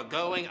you are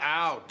going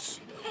out.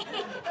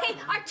 Hey,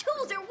 our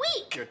tools are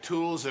weak. Your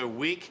tools are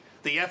weak?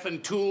 The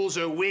effing tools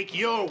are weak.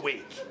 You're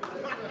weak.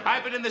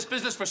 I've been in this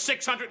business for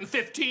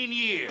 615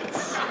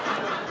 years.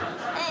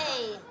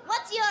 Hey,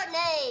 what's your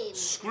name?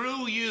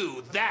 Screw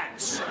you.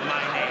 That's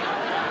my name.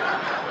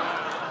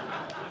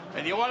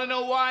 And you want to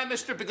know why,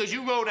 mister? Because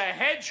you rode a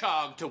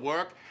hedgehog to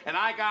work, and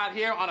I got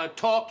here on a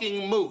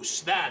talking moose.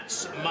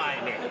 That's my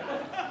name.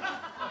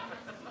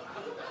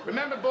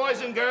 Remember, boys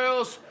and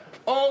girls,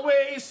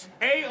 always,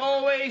 A,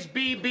 always,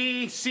 B,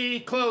 B, C,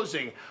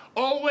 closing.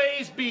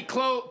 Always be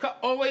cobbling,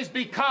 always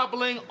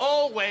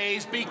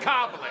be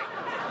cobbling.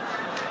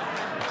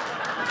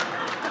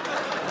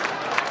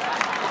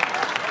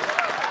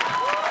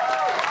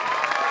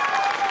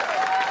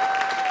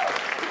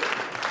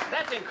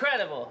 That's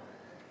incredible.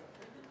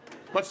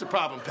 What's the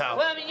problem, pal?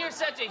 Well, I mean, you're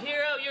such a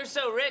hero. You're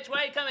so rich.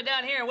 Why are you coming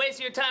down here and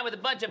wasting your time with a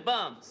bunch of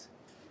bums?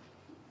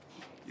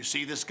 You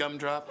see this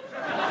gumdrop?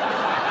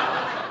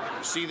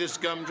 You see this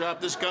gumdrop?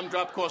 This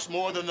gumdrop costs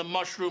more than the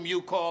mushroom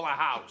you call a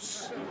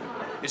house.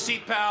 You see,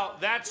 pal,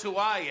 that's who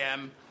I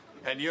am,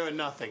 and you're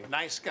nothing.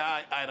 Nice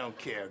guy, I don't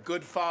care.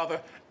 Good father,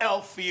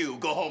 elf for you.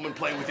 Go home and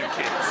play with your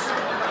kids.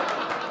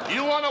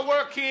 You want to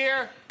work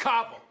here?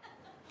 Cobble.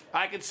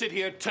 I can sit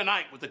here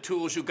tonight with the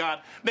tools you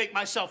got, make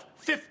myself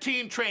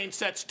 15 train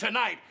sets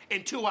tonight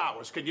in 2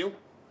 hours. Can you?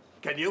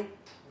 Can you?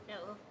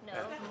 No.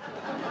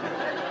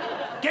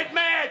 Get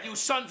mad, you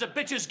sons of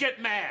bitches,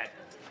 get mad.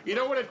 You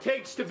know what it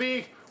takes to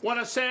be one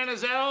of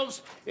Santa's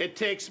elves? It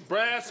takes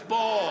brass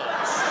balls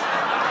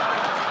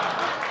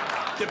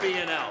to be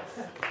an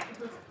elf.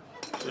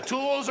 The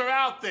tools are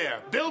out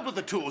there. Build with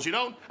the tools. You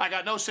don't? I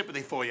got no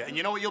sympathy for you. And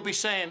you know what you'll be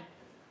saying?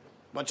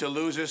 Bunch of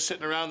losers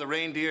sitting around the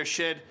reindeer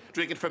shed,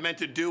 drinking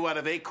fermented dew out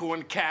of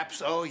acorn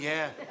caps. Oh,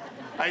 yeah.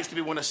 I used to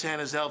be one of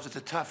Santa's elves. It's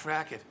a tough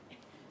racket.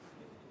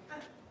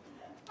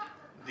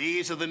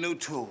 These are the new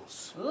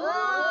tools.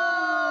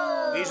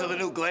 Whoa! These are the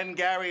new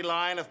Glengarry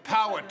line of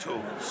power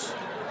tools.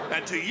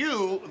 And to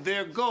you,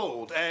 they're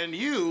gold, and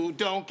you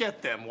don't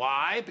get them.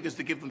 Why? Because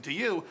to give them to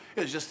you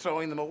is just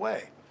throwing them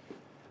away.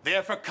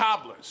 They're for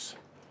cobblers.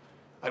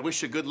 I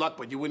wish you good luck,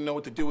 but you wouldn't know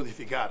what to do with it if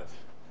you got it.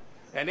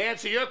 And to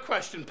answer your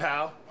question,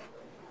 pal,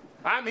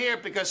 I'm here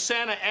because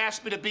Santa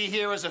asked me to be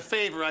here as a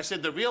favor. I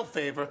said the real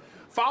favor,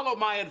 follow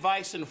my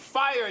advice and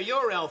fire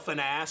your elfin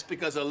ass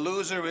because a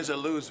loser is a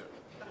loser.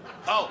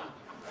 Oh,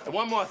 and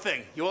one more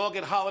thing. You all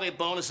get holiday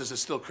bonuses.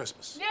 It's still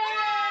Christmas.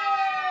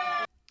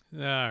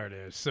 There it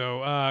is.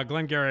 So,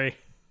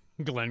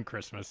 Glenn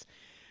Christmas.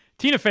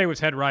 Tina Fey was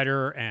head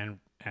writer and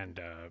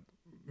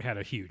had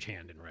a huge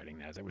hand in writing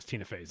that. That was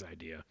Tina Fey's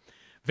idea.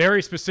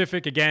 Very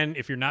specific. Again,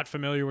 if you're not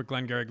familiar with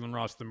Glengarry Glen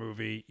Ross, the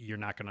movie, you're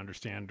not going to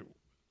understand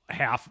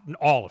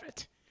all of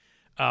it.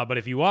 But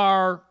if you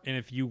are, and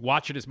if you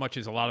watch it as much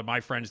as a lot of my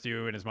friends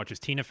do, and as much as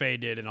Tina Fey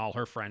did and all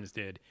her friends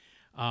did,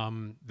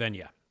 then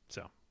yeah.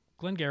 So,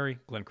 Glengarry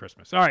Glen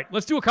Christmas. All right,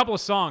 let's do a couple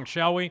of songs,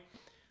 shall we?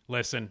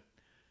 Listen.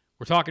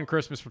 We're talking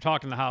Christmas. We're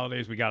talking the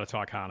holidays. We got to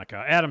talk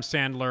Hanukkah. Adam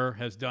Sandler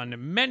has done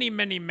many,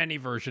 many, many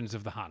versions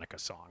of the Hanukkah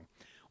song.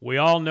 We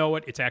all know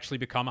it. It's actually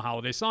become a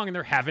holiday song, and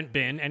there haven't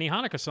been any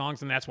Hanukkah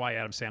songs, and that's why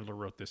Adam Sandler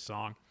wrote this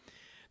song.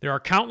 There are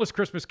countless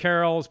Christmas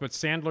carols, but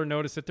Sandler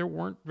noticed that there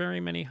weren't very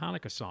many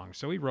Hanukkah songs,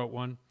 so he wrote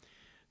one.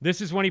 This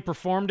is when he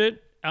performed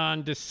it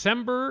on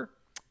December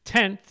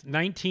 10th,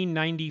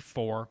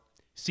 1994,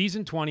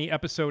 Season 20,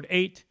 Episode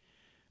 8.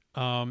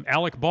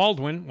 Alec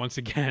Baldwin, once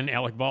again,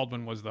 Alec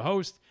Baldwin was the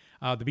host.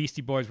 The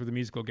Beastie Boys were the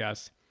musical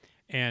guests.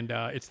 And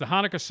it's the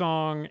Hanukkah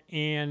song,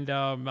 and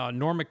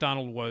Norm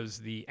Macdonald was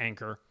the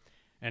anchor.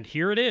 And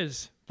here it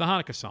is, the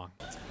Hanukkah song.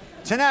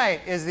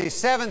 Tonight is the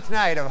 7th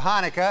night of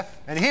Hanukkah,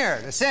 and here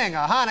to sing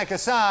a Hanukkah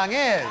song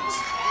is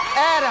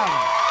Adam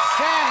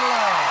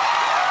Sandler.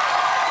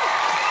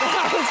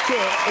 That was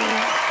good.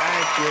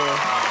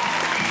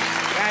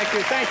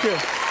 Thank you.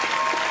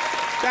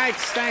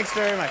 Thanks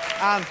very much.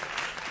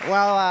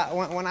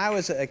 When I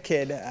was a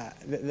kid,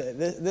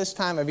 this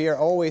time of year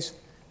always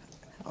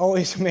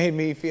made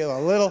me feel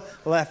a little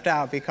left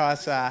out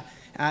because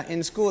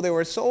in school there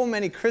were so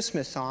many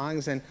Christmas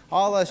songs, and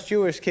all us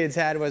Jewish kids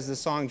had was the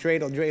song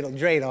Dreidel, Dreidel,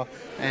 Dreidel.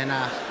 And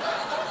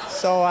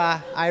so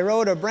I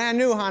wrote a brand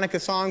new Hanukkah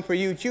song for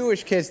you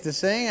Jewish kids to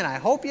sing, and I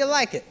hope you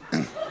like it.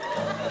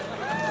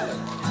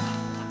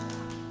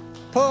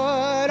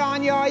 Put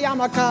on your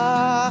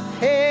yarmulke,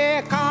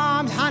 here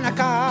comes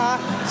Hanukkah.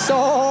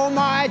 So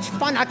much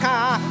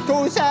funaka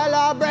to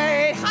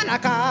celebrate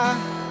Hanukkah.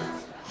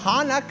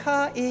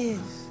 Hanukkah is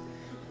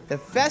the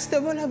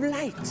festival of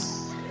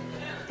lights.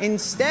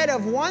 Instead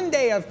of one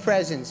day of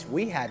presents,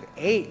 we have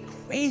 8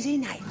 crazy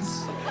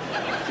nights.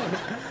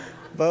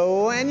 But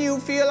when you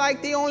feel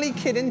like the only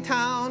kid in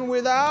town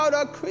without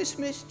a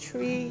Christmas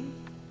tree,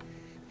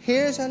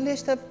 here's a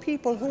list of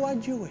people who are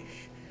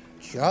Jewish.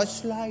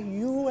 Just like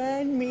you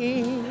and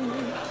me.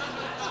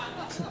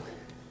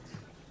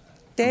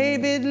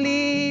 David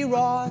Lee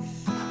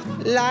Roth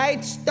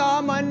lights the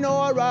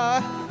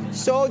menorah.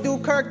 So do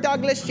Kirk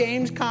Douglas,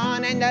 James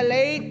Caan, and the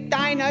late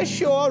Dinah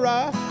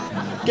Shore.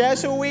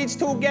 Guess who eats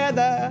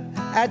together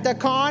at the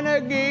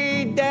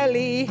Carnegie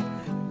Deli?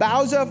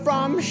 Bowser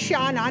from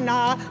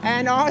Shanana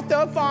and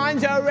Arthur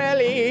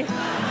Fonzarelli.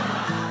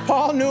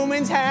 Paul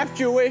Newman's half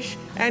Jewish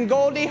and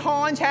Goldie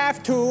Hawn's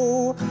half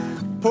too.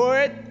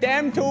 Put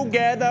them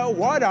together,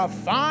 what a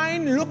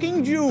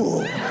fine-looking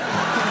Jew.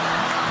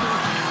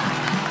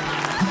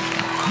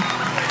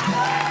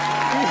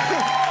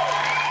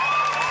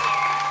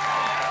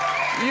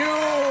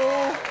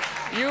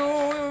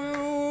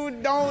 You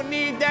don't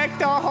need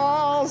Dector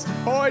Halls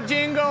or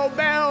Jingle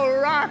Bell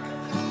Rock,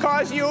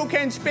 'cause you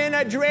can spin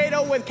a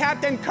dreidel with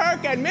Captain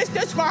Kirk and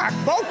Mr. Spock,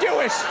 both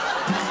Jewish.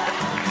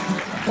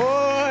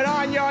 Put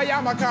on your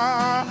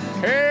yarmulke,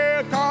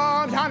 here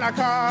comes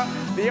Hanukkah.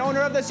 The owner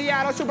of the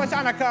Seattle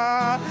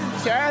Supersonica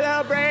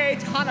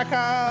celebrates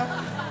Hanukkah.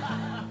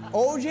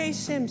 O.J.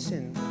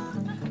 Simpson,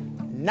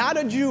 not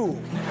a Jew.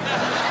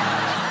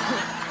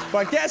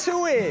 But guess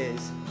who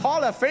is?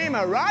 Hall of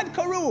Famer Rod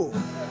Carew.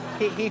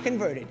 He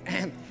converted.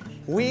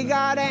 We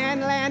got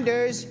Ann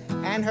Landers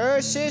and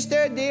her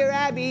sister, dear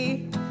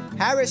Abby.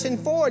 Harrison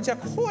Ford's a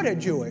quarter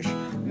Jewish,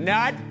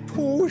 not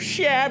too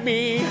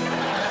shabby.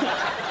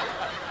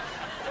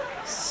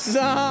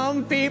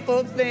 Some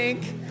people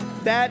think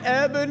that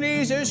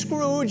Ebenezer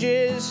Scrooge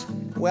is,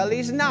 well,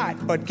 he's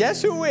not, but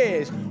guess who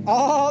is?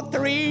 All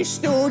 3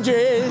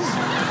 Stooges.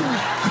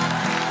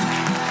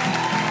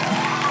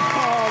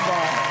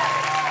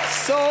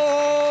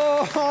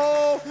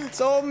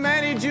 So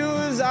many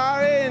Jews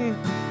are in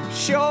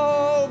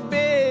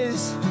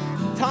showbiz.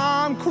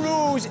 Tom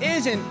Cruise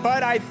isn't,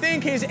 but I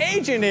think his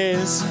agent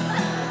is.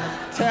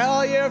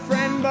 Tell your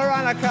friend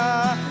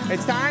Veronica,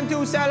 it's time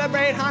to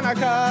celebrate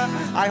Hanukkah.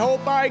 I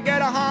hope I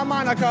get a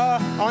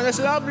harmonica on this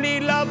lovely,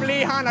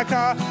 lovely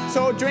Hanukkah.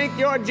 So drink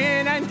your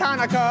gin and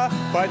tonica,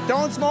 but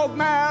don't smoke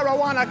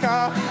marijuana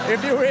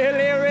if you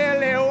really,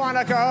 really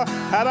wanna.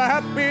 Have a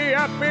happy,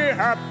 happy,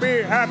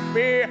 happy,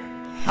 happy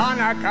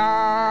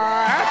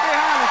Hanukkah! Happy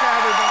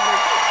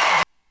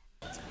Hanukkah,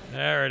 everybody!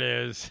 There it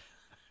is.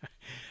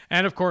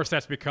 And of course,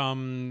 that's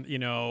become,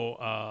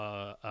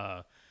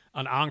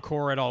 an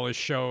encore at all his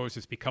shows.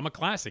 It's become a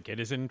classic. It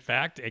is, in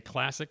fact, a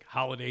classic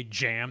holiday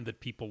jam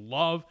that people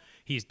love.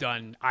 He's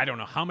done, I don't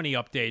know how many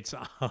updates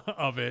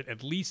of it,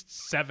 at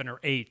least 7 or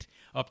 8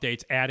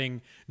 updates,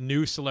 adding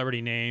new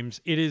celebrity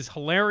names. It is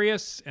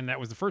hilarious, and that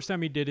was the first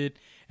time he did it,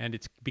 and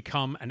it's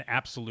become an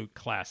absolute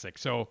classic.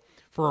 So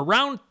for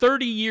around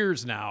 30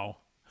 years now,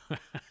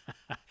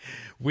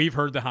 we've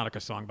heard the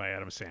Hanukkah song by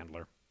Adam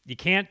Sandler. You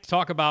can't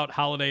talk about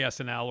holiday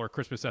SNL or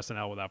Christmas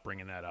SNL without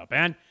bringing that up.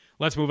 And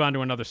let's move on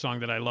to another song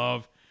that I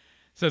love.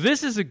 So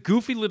this is a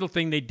goofy little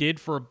thing they did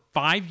for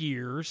 5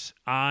 years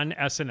on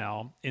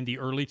SNL in the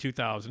early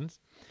 2000s.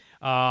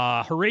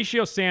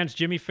 Horatio Sanz,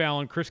 Jimmy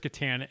Fallon, Chris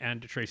Kattan,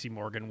 and Tracy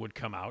Morgan would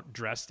come out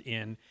dressed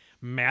in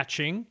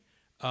matching,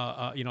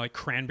 like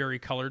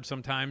cranberry-colored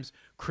sometimes,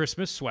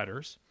 Christmas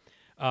sweaters.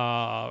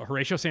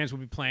 Horatio Sanz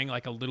would be playing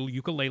like a little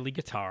ukulele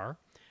guitar.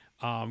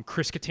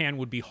 Chris Kattan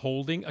would be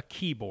holding a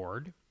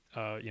keyboard.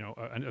 A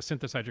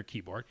synthesizer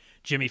keyboard.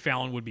 Jimmy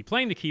Fallon would be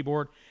playing the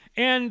keyboard,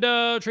 and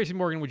Tracy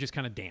Morgan would just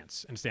kind of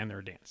dance and stand there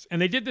and dance.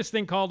 And they did this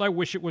thing called I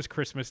Wish It Was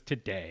Christmas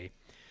Today.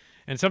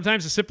 And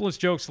sometimes the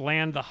simplest jokes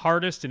land the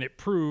hardest, and it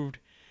proved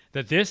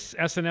that this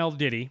SNL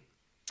ditty,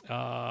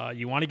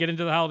 you want to get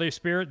into the holiday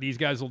spirit, these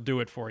guys will do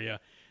it for you.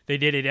 They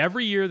did it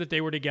every year that they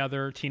were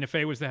together. Tina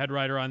Fey was the head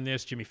writer on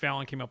this. Jimmy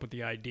Fallon came up with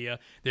the idea.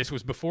 This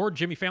was before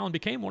Jimmy Fallon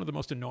became one of the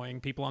most annoying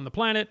people on the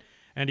planet,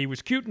 and he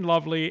was cute and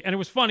lovely, and it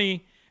was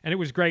funny, and it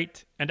was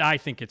great, and I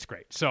think it's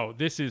great. So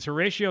this is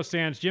Horatio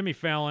Sanz, Jimmy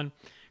Fallon,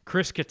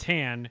 Chris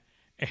Kattan,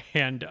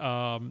 and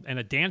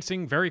a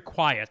dancing, very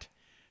quiet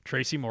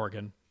Tracy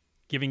Morgan,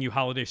 giving you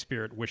holiday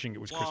spirit, wishing it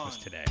was Christmas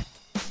today.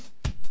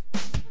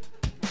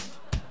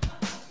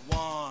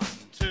 1,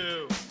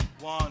 2,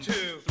 1, 2,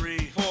 3,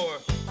 4.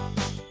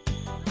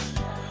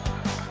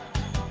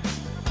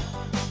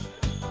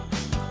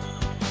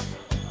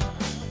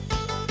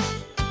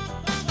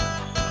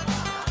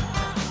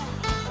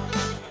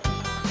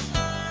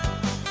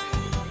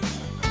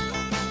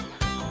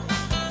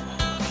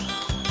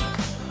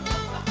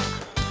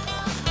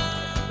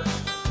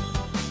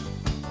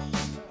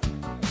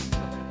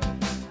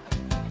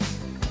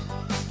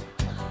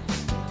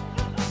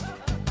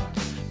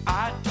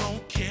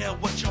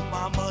 What your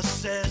mama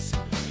says,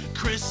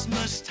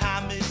 Christmas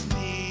time is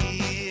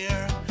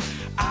near.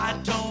 I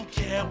don't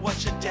care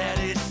what your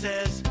daddy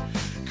says,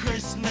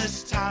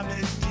 Christmas time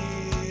is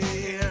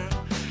near.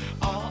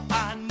 All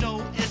I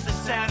know is the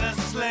Santa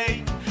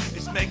sleigh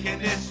is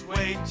making its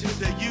way to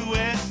the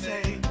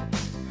USA.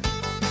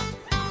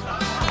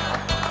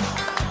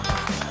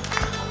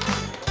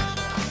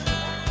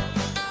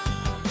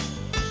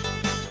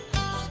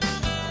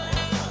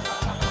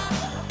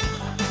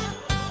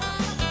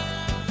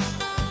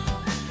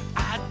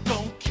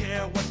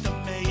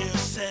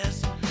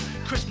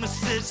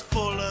 Christmas is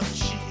full of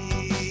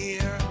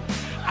cheer.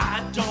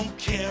 I don't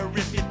care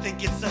if you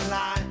think it's a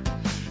lie.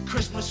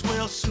 Christmas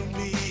will soon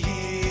be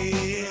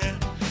here.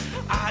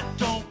 I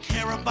don't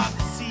care about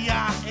the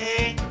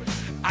CIA.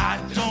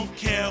 I don't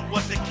care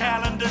what the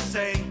calendar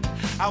say.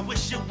 I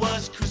wish it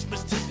was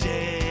Christmas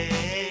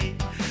today.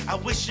 I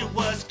wish it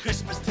was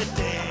Christmas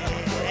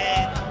today.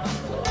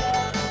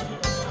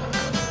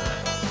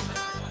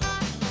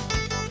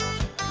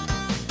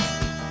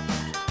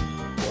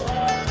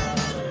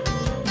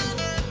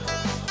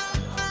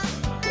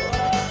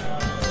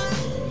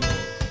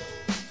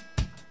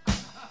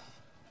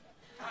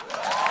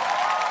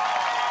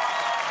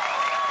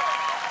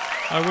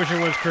 I wish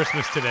it was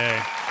Christmas today.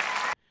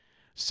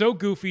 So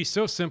goofy,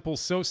 so simple,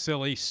 so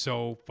silly,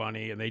 so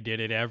funny. And they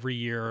did it every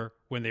year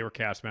when they were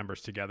cast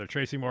members together.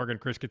 Tracy Morgan,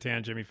 Chris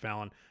Kattan, Jimmy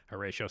Fallon,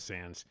 Horatio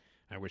Sanz.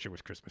 I wish it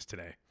was Christmas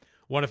today.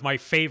 One of my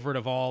favorite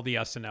of all the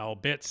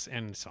SNL bits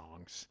and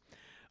songs.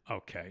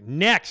 Okay,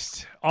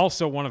 next,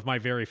 also one of my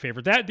very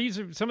favorite.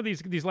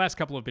 These last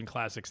couple have been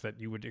classics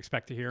that you would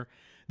expect to hear.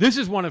 This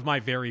is one of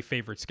my very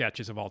favorite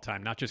sketches of all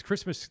time. Not just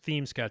Christmas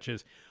themed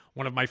sketches.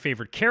 One of my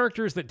favorite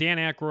characters that Dan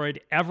Aykroyd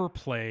ever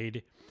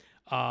played.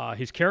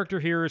 His character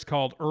here is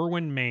called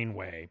Erwin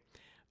Mainway.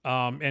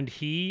 And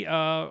he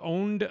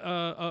owned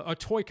a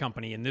toy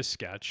company in this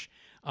sketch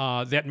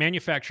that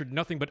manufactured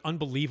nothing but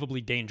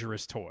unbelievably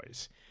dangerous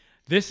toys.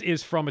 This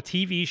is from a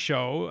TV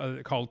show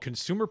called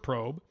Consumer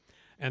Probe.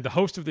 And the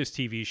host of this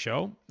TV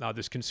show,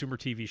 this consumer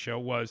TV show,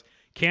 was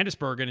Candice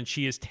Bergen, and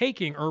she is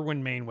taking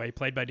Erwin Mainway,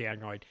 played by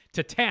Dan Aykroyd,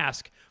 to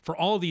task for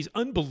all of these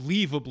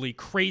unbelievably,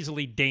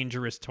 crazily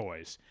dangerous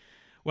toys.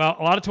 Well,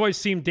 a lot of toys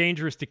seem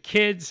dangerous to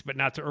kids, but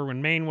not to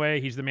Erwin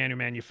Mainway. He's the man who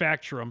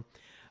manufactured them.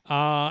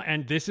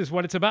 And this is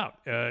what it's about.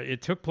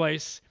 It took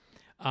place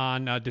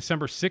on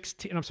December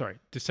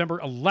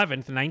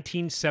 11th,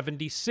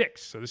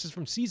 1976. So this is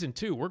from season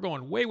 2. We're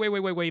going way, way,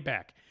 way, way, way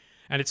back.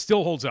 And it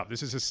still holds up.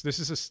 This is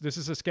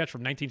a sketch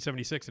from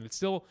 1976, and it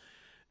still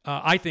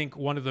I think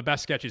one of the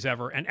best sketches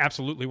ever, and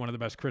absolutely one of the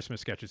best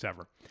Christmas sketches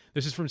ever.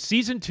 This is from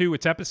season 2.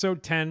 It's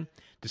episode 10,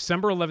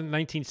 December 11th,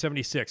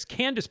 1976.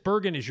 Candace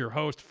Bergen is your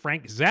host.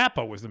 Frank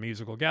Zappa was the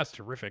musical guest.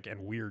 Terrific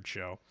and weird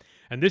show.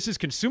 And this is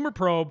Consumer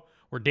Probe,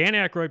 where Dan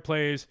Aykroyd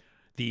plays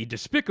the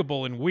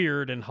despicable and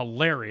weird and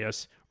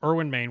hilarious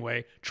Erwin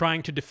Mainway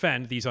trying to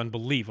defend these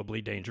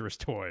unbelievably dangerous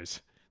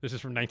toys. This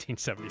is from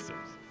 1976.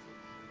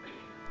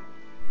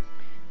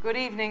 Good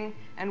evening,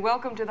 and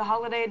welcome to the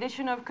holiday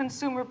edition of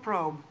Consumer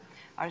Probe.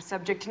 Our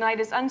subject tonight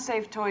is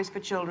unsafe toys for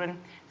children.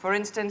 For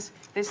instance,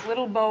 this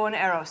little bow and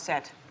arrow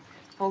set.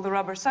 Pull the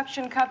rubber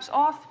suction cups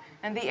off,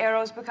 and the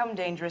arrows become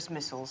dangerous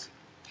missiles.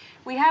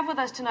 We have with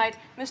us tonight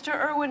Mr.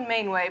 Erwin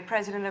Mainway,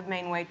 president of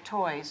Mainway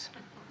Toys.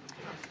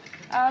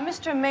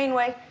 Mr.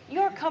 Mainway,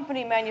 your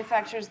company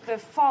manufactures the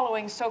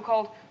following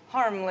so-called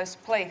harmless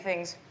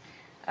playthings.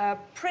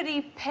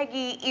 Pretty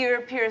Peggy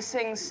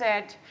ear-piercing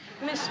set,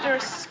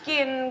 Mr.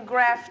 Skin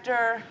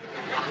Grafter,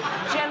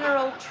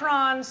 General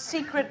Tron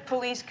secret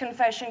police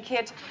confession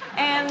kit,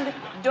 and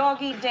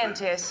Doggy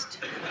Dentist.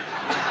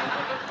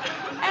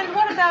 And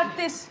what about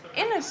this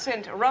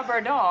innocent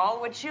rubber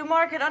doll, which you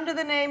market under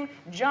the name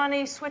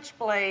Johnny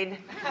Switchblade?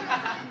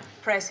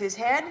 Press his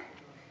head,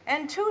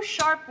 and 2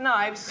 sharp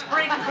knives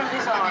spring from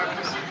his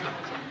arms.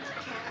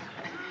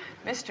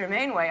 Mr.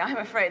 Mainway, I'm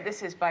afraid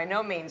this is by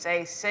no means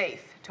a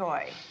safe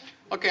toy.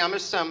 Okay, I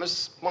just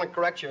want to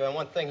correct you on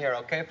one thing here,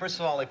 okay? First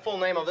of all, the full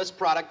name of this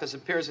product, as it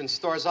appears in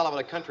stores all over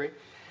the country,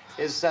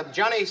 is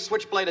Johnny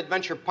Switchblade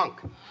Adventure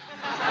Punk. No,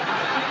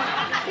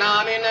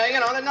 I mean,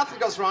 nothing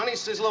goes wrong.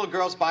 These little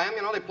girls buy them,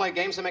 they play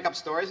games, they make up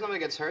stories, nobody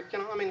gets hurt,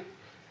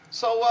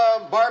 So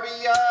Barbie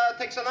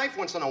takes a knife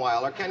once in a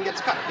while, or Ken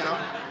gets cut,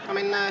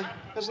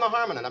 there's no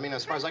harm in it,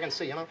 as far as I can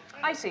see,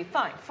 I see,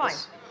 fine.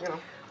 It's,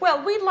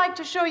 Well, we'd like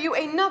to show you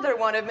another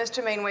one of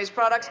Mr. Mainway's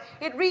products.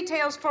 It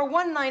retails for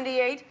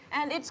 $1.98,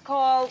 and it's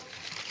called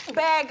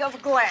Bag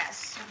of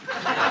Glass.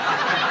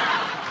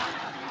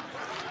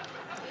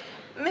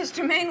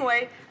 Mr.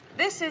 Mainway,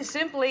 this is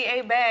simply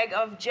a bag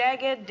of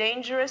jagged,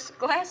 dangerous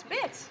glass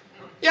bits.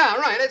 Yeah,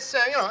 right. It's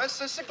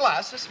it's a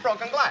glass. It's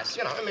broken glass.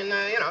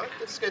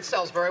 It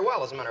sells very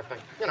well, as a matter of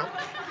fact.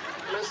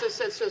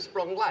 It's just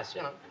broken glass.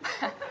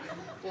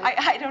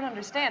 I don't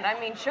understand.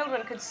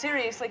 Children could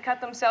seriously cut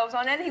themselves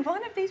on any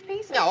one of these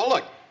pieces. Yeah, well,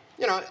 look.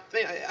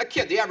 A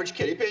kid, the average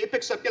kid, he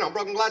picks up,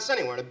 broken glass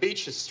anywhere. The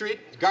beach, the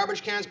street,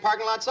 garbage cans,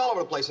 parking lots, all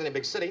over the place in a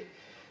big city.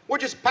 We're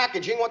just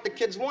packaging what the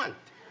kids want.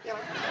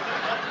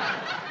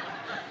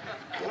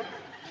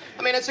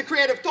 It's a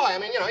creative toy.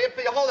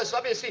 You hold this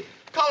up, you see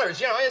colors,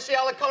 you see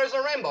all the colors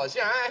of rainbows,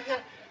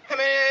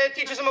 it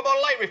teaches them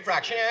about light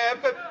refraction,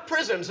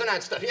 prisms and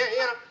that stuff,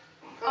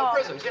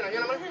 prisms, you know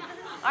what I mean?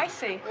 I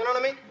see. You know what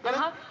I mean?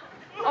 Uh-huh.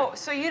 Oh,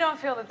 so you don't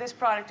feel that this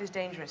product is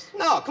dangerous?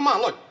 No, come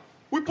on, look.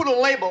 We put a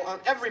label on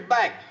every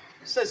bag.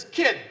 It says,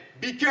 kid,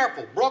 be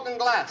careful, broken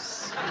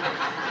glass.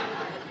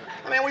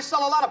 We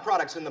sell a lot of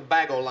products in the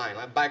Bag-O line.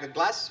 A bag of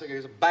glass,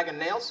 a bag of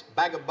nails,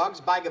 bag of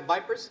bugs, bag of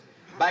vipers,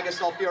 bag of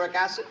sulfuric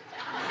acid.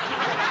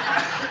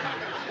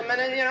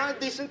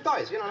 Decent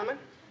toys, you know what I mean?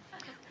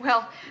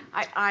 Well,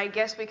 I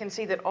guess we can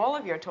see that all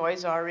of your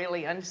toys are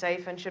really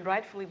unsafe and should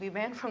rightfully be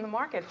banned from the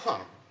market. Huh.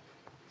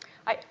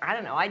 I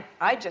don't know.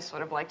 I'd just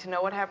sort of like to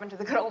know what happened to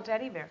the good old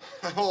teddy bear.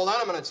 Hold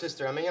on a minute,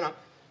 sister.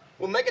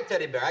 We'll make a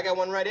teddy bear. I got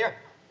one right here.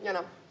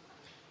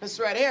 This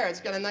right here, it's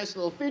got a nice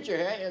little feature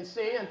here. You can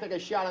see and take a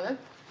shot of it.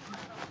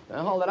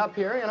 I'll hold it up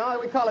here,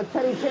 we call it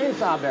Teddy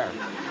Chainsaw Bear.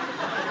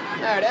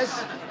 There it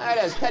is. There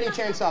it is, Teddy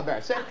Chainsaw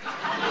Bear. See?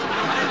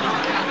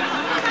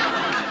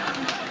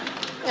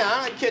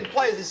 A kid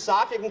plays it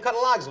soft, you can cut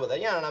logs with it,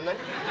 you know what I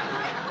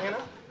mean?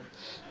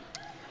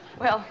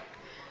 Well,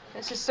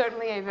 this is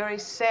certainly a very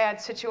sad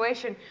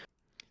situation.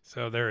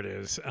 So there it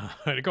is.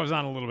 It goes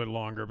on a little bit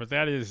longer, but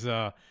that is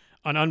an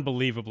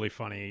unbelievably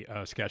funny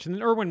sketch. And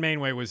then Erwin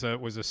Mainway was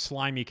a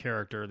slimy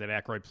character that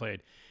Aykroyd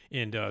played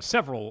in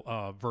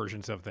several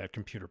versions of that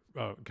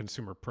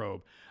Consumer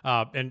Probe.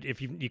 And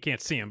if you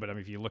can't see him, but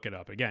if you look it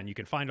up, again, you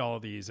can find all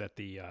of these at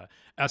the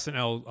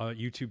SNL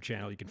YouTube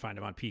channel. You can find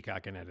them on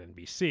Peacock and at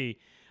NBC.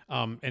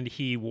 And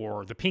he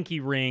wore the pinky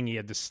ring. He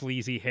had the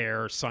sleazy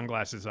hair,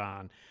 sunglasses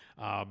on,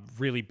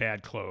 really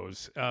bad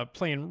clothes,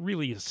 playing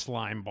really a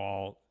slime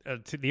ball,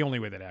 the only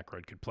way that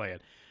Aykroyd could play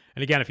it.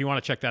 And again, if you want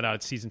to check that out,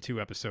 it's season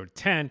 2, episode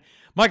 10.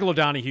 Michael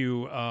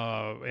O'Donoghue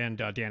and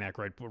Dan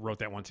Aykroyd wrote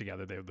that one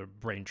together. They're the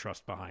brain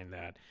trust behind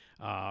that.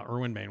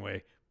 Erwin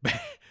Mainway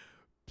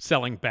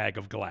selling bag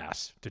of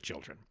glass to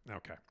children.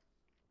 Okay.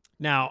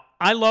 Now,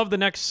 I love the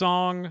next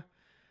song.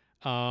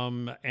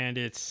 And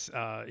it's,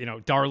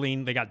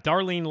 Darlene. They got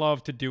Darlene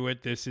Love to do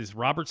it. This is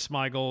Robert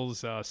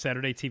Smigel's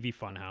Saturday TV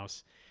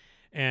Funhouse.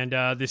 And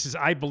this is,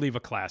 I believe,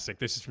 a classic.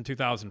 This is from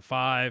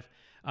 2005.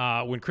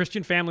 When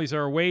Christian families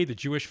are away, the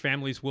Jewish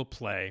families will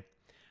play.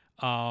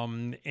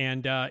 And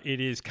it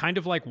is kind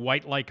of like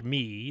White Like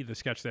Me, the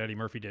sketch that Eddie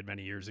Murphy did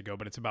many years ago,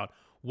 but it's about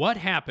what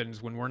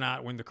happens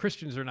when the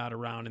Christians are not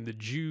around and the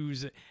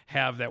Jews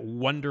have that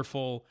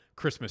wonderful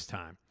Christmas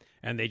time,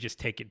 and they just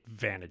take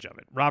advantage of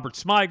it. Robert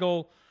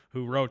Smigel,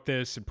 who wrote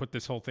this and put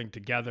this whole thing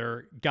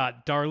together,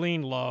 got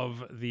Darlene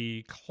Love,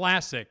 the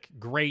classic,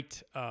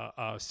 great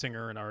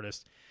singer and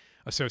artist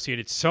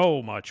associated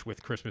so much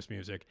with Christmas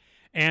music,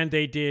 and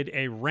they did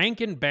a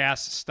Rankin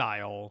Bass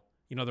style,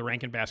 the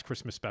Rankin Bass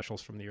Christmas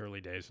specials from the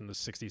early days in the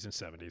 60s and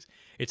 70s.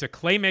 It's a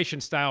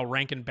claymation style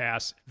Rankin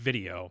Bass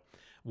video.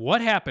 What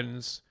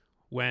happens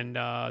when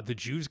the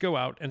Jews go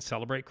out and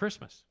celebrate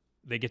Christmas?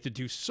 They get to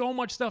do so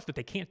much stuff that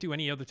they can't do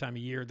any other time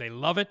of year. They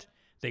love it.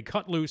 They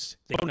cut loose.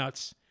 They go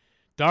nuts.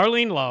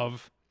 Darlene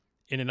Love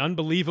in an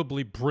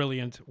unbelievably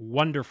brilliant,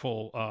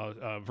 wonderful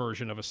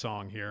version of a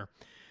song here.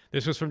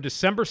 This was from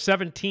December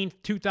 17th,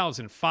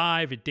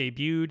 2005. It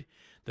debuted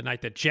the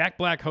night that Jack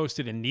Black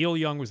hosted and Neil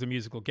Young was the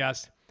musical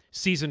guest.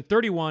 Season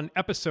 31,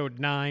 Episode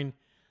 9.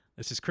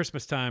 This is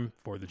Christmastime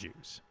for the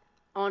Jews.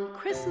 On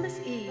Christmas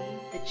Eve,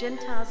 the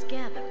Gentiles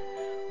gather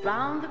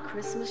round the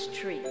Christmas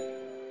tree.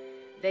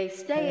 They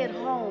stay at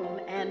home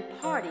and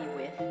party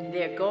with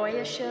their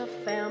Goyisha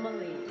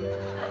family.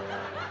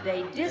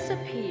 They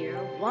disappear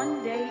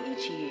one day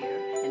each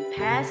year and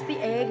pass the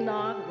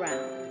eggnog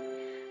round.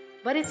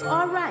 But it's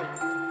all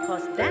right,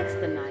 'cause that's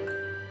the night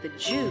the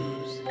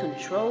Jews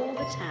control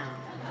the town.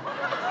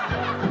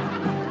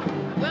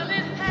 Well,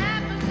 it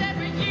happens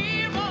every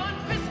year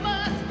on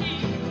Christmas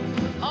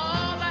Eve.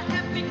 All the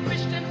happy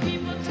Christian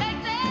people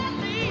take their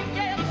leave.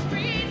 Yeah, the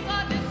streets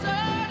are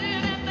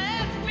deserted and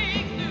that's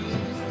big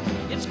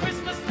news. It's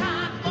Christmas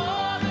time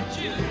for the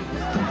Jews.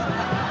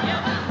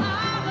 Yeah, the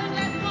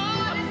holiday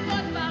party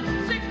starts about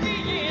 60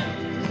 years.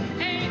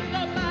 Ain't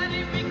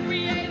nobody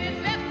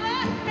recreated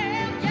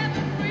Bethlehem. Yeah,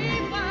 the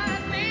three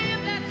wise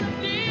men, that's a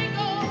big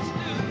old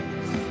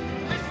snooze.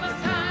 Christmas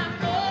time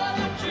for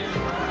the Jews.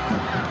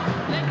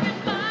 They can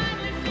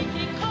finally see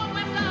King Kong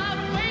without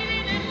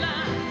waiting in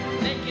line.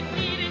 They can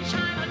eat in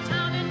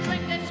Chinatown and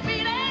drink their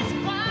sweetest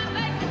wine.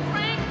 They can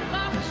drink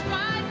Barbra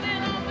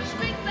Streisand on the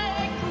streets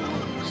they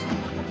cruise.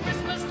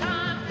 Christmas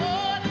time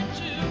for the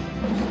Jews.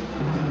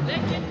 They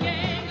can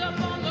gang up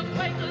on the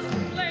Quakers,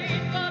 play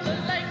for the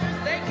Lakers.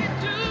 They can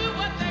do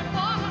what they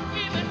want,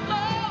 even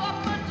blow up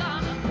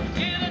Madonna.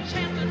 Get a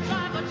chance to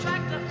drive a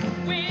tractor,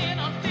 win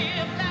on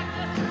Fear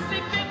Factor.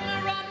 See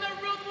Fiddler on the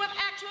Roof with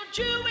actual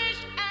Jewish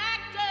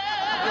actors.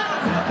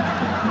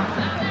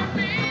 Now they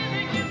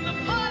really get the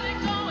party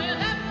going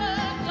after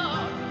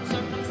dark.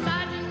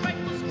 Circumcising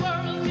grateful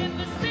squirrels in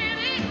the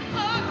city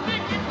park.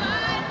 Picking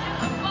lights in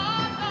the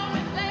bar,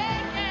 knowing they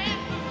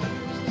can't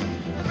lose.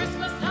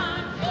 Christmas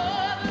time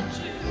for the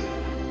Jews.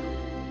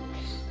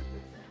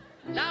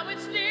 Now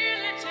it's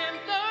nearly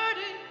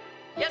 10:30.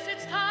 Yes,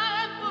 it's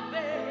time for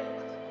bed.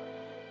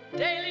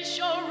 Daily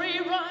Show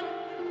rerun,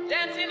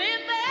 dancing in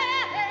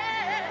their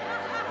heads.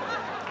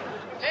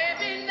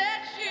 Maybe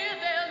next year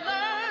they'll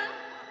learn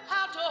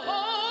how to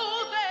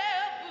hold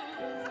their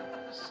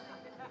booze.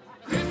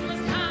 Christmas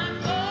time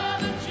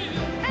for the Jews.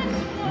 And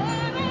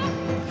tomorrow,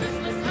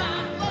 Christmas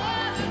time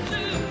for the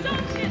Jews.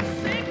 Don't get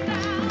sick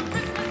now.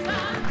 Christmas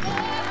time for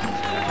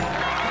the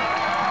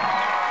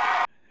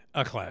Jews.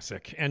 A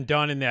classic, and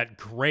done in that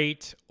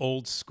great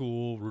old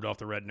school Rudolph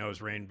the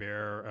Red-Nosed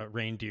Reindeer,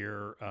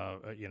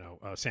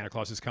 Santa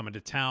Claus is coming to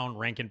town,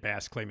 Rankin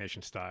Bass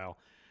claymation style.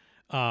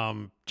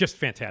 Just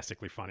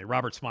fantastically funny.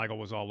 Robert Smigel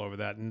was all over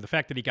that, and the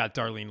fact that he got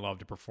Darlene Love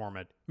to perform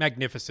it,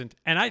 magnificent,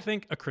 and I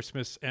think a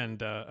Christmas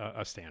and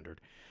a standard.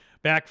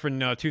 Back from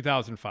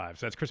 2005,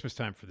 so that's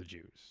Christmastime for the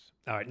Jews.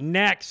 All right,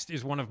 next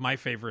is one of my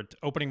favorite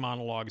opening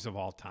monologues of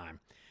all time.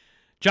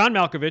 John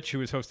Malkovich, who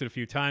has hosted a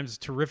few times,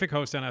 terrific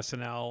host on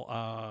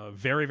SNL,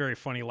 very, very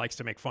funny, likes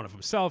to make fun of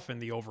himself and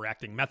the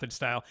overacting method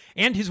style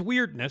and his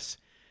weirdness.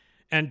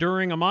 And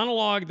during a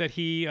monologue that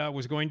he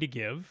was going to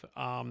give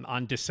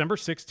on December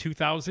 6,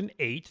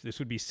 2008, this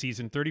would be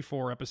season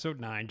 34, episode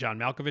 9, John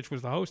Malkovich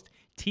was the host,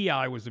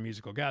 T.I. was the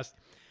musical guest.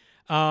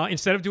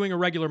 Instead of doing a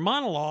regular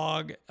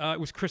monologue, it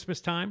was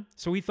Christmas time.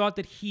 So he thought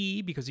that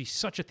because he's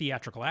such a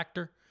theatrical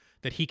actor,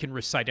 that he can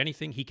recite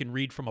anything, he can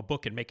read from a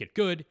book and make it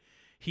good.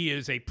 He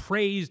is a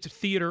praised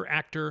theater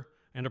actor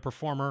and a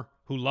performer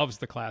who loves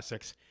the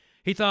classics.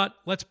 He thought,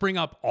 let's bring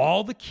up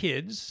all the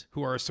kids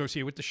who are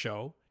associated with the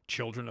show,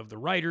 children of the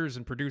writers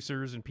and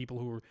producers and people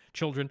who are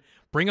children.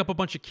 Bring up a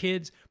bunch of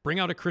kids, bring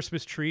out a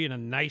Christmas tree in a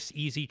nice,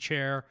 easy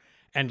chair,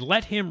 and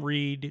let him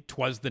read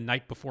 'Twas the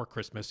Night Before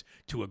Christmas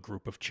to a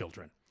group of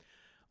children.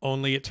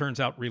 Only it turns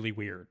out really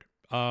weird.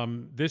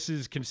 This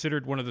is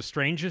considered one of the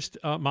strangest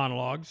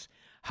monologues.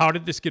 How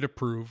did this get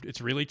approved? It's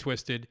really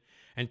twisted.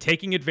 And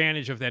taking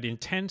advantage of that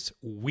intense,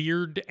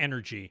 weird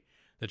energy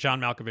that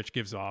John Malkovich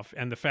gives off,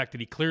 and the fact that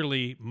he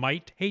clearly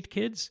might hate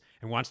kids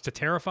and wants to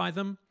terrify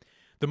them,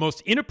 the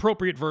most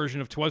inappropriate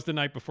version of 'Twas the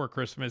Night Before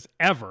Christmas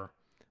ever.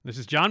 This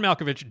is John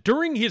Malkovich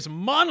during his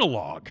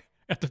monologue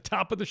at the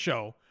top of the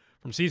show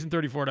from season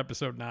 34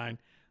 episode 9.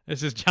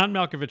 This is John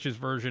Malkovich's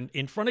version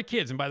in front of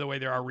kids. And by the way,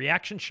 there are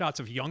reaction shots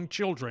of young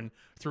children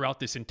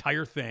throughout this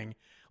entire thing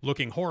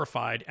looking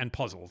horrified and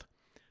puzzled.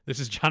 This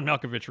is John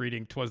Malkovich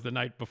reading 'Twas the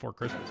Night Before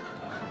Christmas.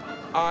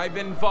 I've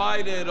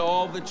invited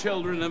all the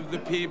children of the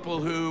people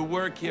who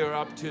work here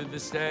up to the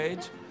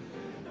stage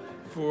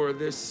for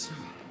this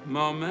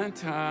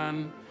moment.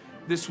 And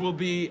This will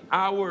be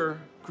our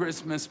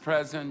Christmas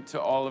present to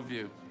all of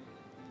you.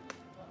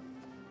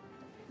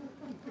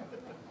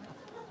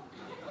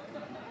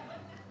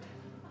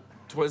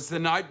 "'Twas the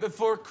night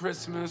before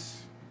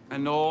Christmas,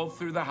 and all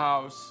through the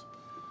house,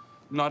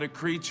 not a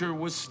creature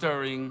was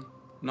stirring,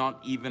 not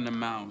even a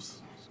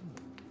mouse.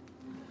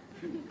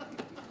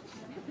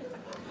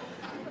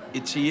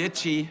 Itchy,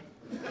 itchy.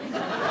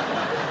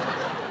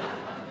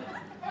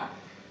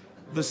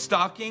 The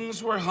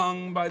stockings were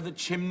hung by the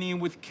chimney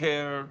with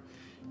care,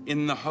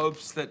 in the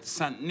hopes that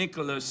St.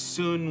 Nicholas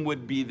soon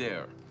would be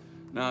there."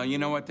 Now, you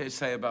know what they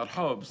say about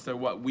hopes? They're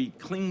what we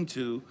cling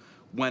to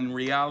when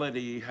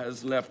reality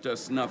has left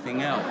us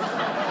nothing else.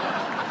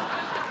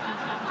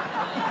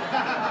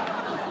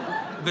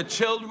 The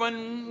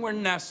children were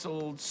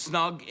nestled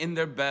snug in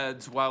their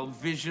beds while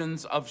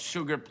visions of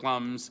sugar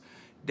plums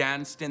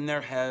danced in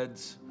their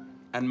heads,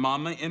 and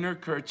Mama in her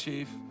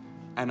kerchief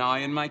and I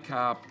in my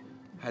cap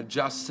had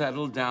just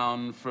settled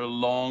down for a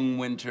long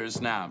winter's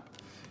nap.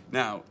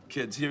 Now,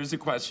 kids, here's a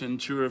question,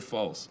 true or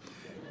false?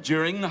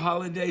 During the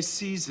holiday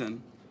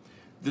season,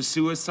 the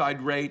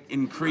suicide rate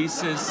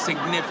increases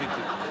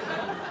significantly.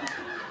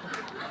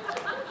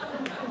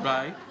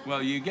 Right?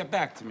 Well, you get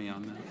back to me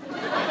on that.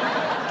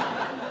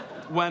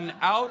 When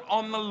out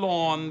on the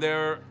lawn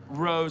there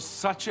rose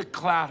such a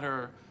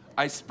clatter,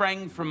 I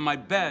sprang from my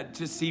bed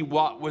to see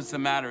what was the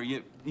matter.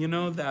 You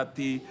know that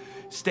the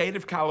state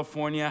of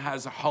California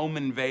has a home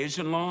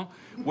invasion law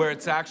where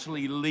it's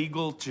actually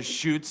legal to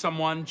shoot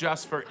someone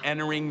just for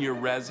entering your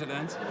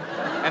residence?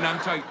 And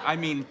I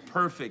mean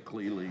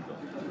perfectly legal.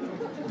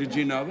 Did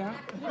you know that?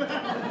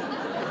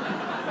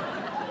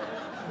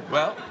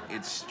 Well,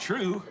 it's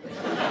true.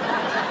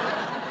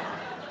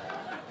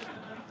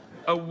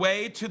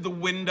 Away to the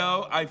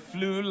window, I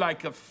flew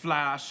like a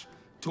flash,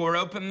 tore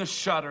open the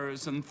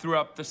shutters and threw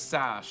up the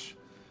sash.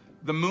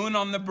 The moon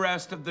on the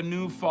breast of the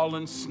new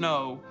fallen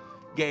snow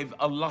gave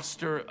a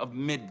luster of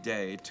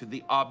midday to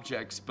the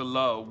objects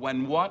below,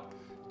 when what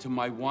to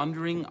my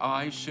wandering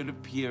eye should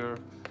appear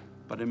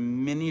but a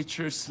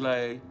miniature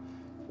sleigh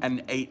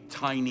and 8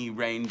 tiny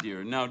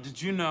reindeer. Now,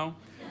 did you know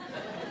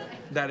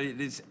that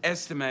it is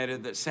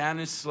estimated that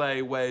Santa's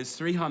sleigh weighs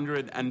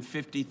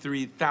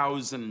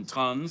 353,000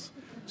 tons?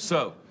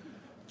 So,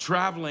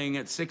 traveling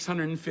at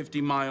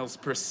 650 miles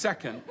per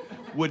second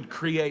would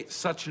create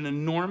such an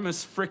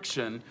enormous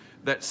friction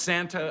that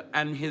Santa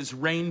and his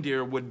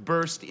reindeer would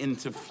burst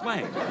into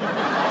flame.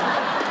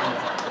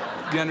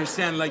 You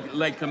understand?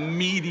 Like a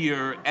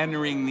meteor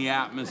entering the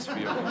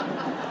atmosphere.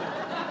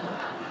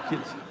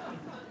 Kids,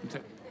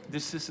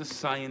 this is a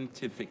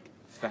scientific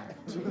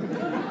fact.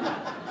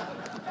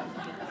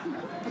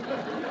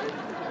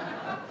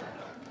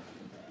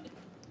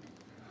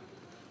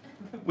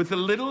 With a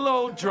little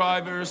old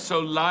driver so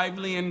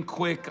lively and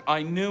quick,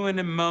 I knew in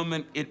a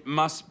moment it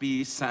must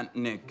be Saint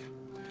Nick.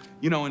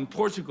 You know, in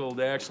Portugal,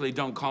 they actually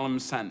don't call him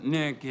Saint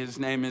Nick. His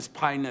name is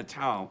Pai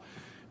Natal.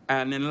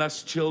 And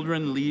unless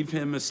children leave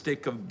him a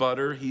stick of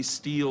butter, he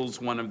steals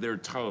one of their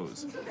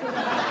toes.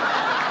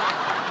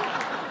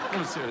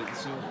 It's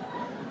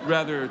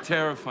rather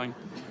terrifying.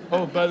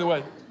 Oh, by the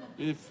way,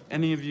 if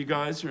any of you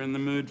guys are in the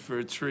mood for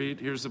a treat,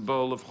 here's a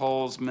bowl of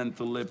Hall's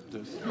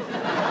mentholyptus.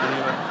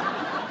 Anyway.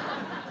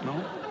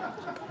 No?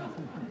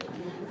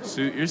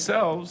 Suit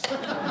yourselves.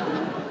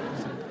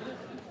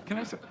 Can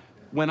I say,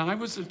 when I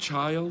was a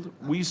child,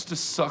 we used to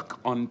suck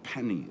on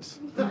pennies.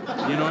 You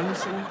know what I'm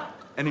saying?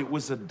 And it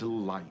was a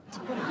delight.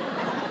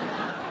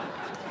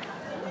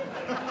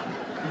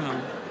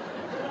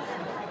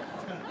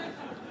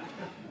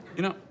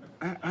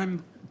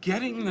 I'm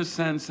getting the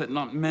sense that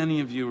not many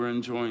of you are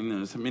enjoying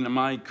this. I mean, am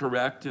I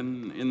correct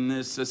in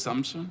this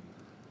assumption?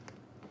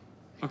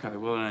 Okay,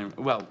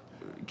 well,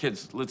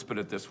 kids, let's put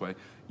it this way.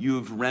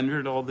 You've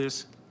rendered all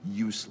this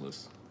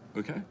useless,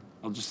 okay?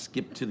 I'll just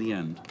skip to the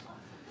end.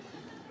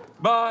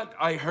 But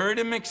I heard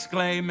him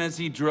exclaim as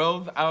he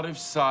drove out of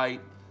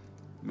sight,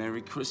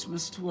 "Merry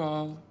Christmas to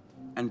all,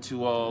 and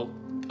to all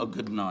a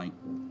good night."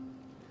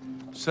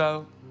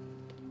 So,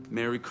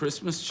 Merry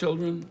Christmas,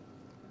 children.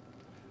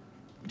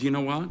 Do you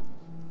know what?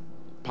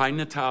 Pai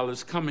Natal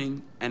is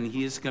coming, and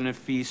he is gonna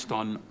feast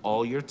on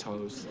all your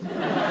toes.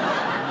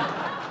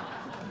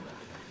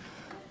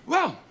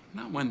 Well,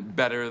 that went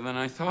better than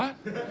I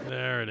thought.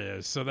 There it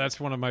is. So that's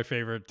one of my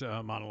favorite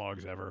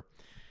monologues ever.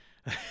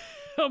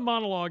 A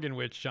monologue in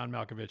which John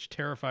Malkovich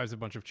terrifies a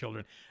bunch of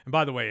children. And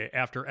by the way,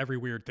 after every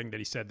weird thing that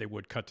he said, they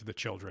would cut to the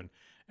children,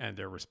 and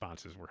their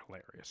responses were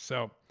hilarious.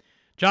 So,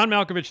 John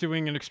Malkovich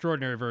doing an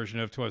extraordinary version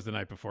of "'Twas the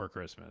Night Before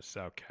Christmas."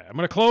 Okay, I'm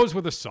going to close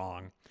with a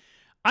song.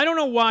 I don't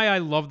know why I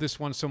love this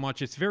one so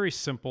much. It's very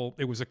simple.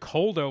 It was a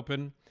cold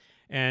open,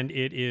 and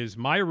it is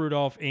Maya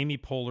Rudolph, Amy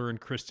Poehler, and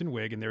Kristen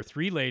Wiig, and they're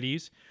 3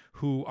 ladies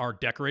who are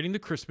decorating the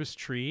Christmas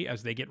tree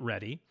as they get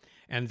ready,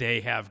 and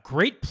they have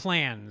great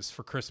plans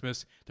for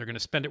Christmas. They're going to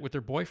spend it with their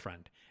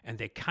boyfriend, and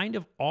they kind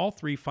of all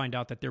 3 find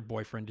out that their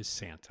boyfriend is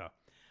Santa.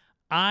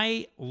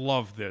 I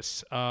love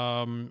this.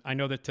 I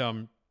know that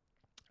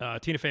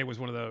Tina Fey was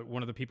one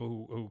of the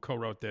people who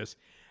co-wrote this.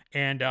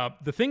 And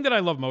the thing that I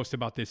love most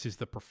about this is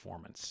the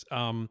performance.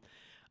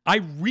 I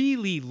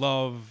really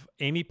love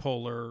Amy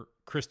Poehler,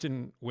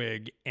 Kristen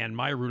Wiig, and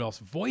Maya Rudolph's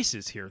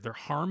voices here. Their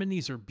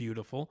harmonies are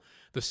beautiful.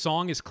 The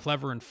song is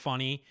clever and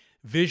funny.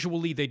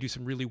 Visually, they do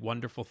some really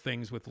wonderful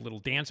things with little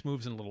dance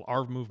moves and little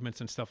arm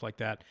movements and stuff like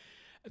that.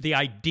 The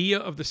idea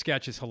of the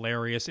sketch is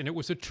hilarious, and it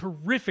was a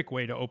terrific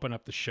way to open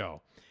up the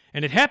show.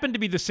 And it happened to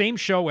be the same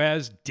show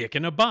as Dick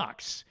in a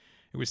Box.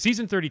 It was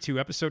season 32,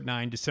 episode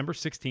 9, December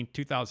 16,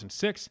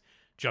 2006.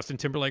 Justin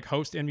Timberlake,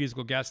 host and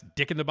musical guest.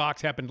 Dick in the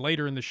Box happened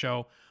later in the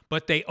show,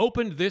 but they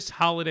opened this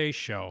holiday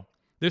show,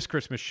 this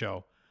Christmas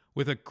show,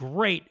 with a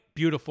great,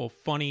 beautiful,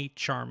 funny,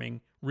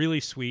 charming,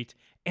 really sweet,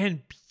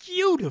 and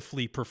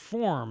beautifully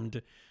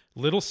performed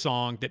little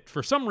song that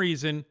for some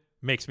reason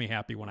makes me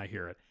happy when I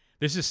hear it.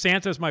 This is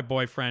Santa's My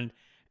Boyfriend,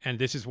 and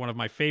this is one of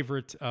my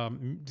favorite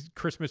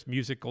Christmas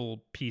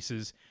musical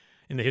pieces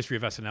in the history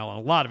of SNL,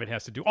 and all of it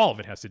has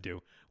to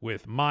do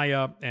with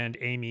Maya and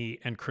Amy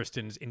and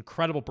Kristen's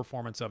incredible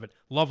performance of it,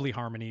 lovely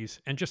harmonies,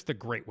 and just the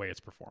great way it's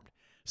performed.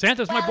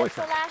 Santa's My Boyfriend. It's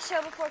the last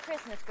show before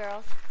Christmas,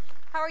 girls.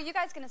 How are you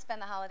guys going to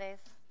spend the holidays?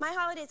 My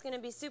holiday's going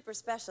to be super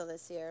special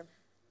this year.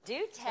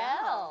 Do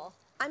tell.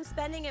 I'm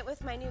spending it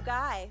with my new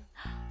guy.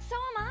 So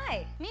am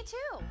I. Me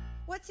too.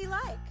 What's he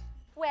like?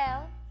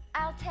 Well,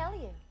 I'll tell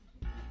you.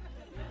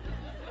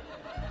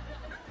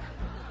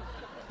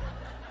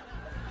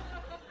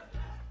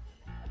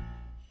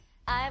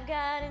 I've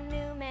got a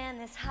new man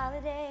this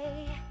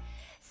holiday,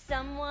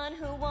 someone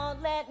who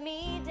won't let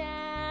me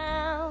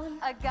down,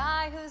 a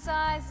guy whose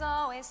eyes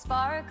always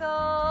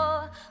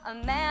sparkle, a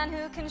man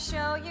who can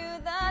show you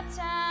the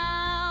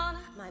town.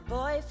 My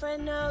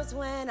boyfriend knows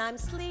when I'm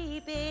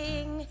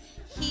sleeping,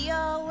 he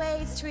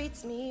always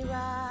treats me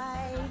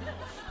right.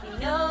 He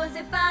knows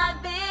if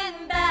I've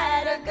been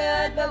bad or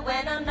good, but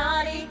when I'm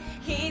naughty,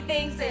 he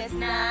thinks it's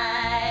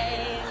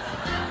nice.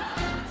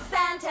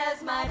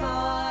 Santa's my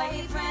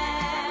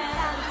boyfriend.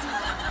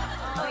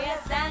 Oh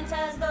yes,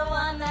 Santa's the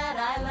one that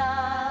I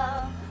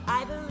love.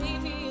 I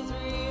believe he is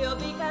real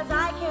because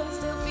I can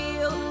still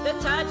feel the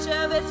touch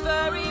of his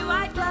furry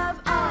white glove.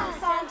 Ah,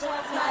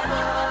 Santa's my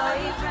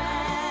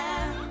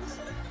boyfriend.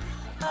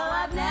 Oh,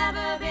 I've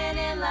never been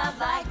in love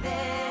like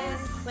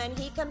this. When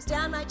he comes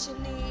down my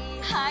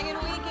chimney, I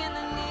get weak in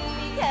the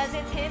knees because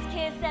it's his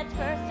kiss that's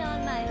first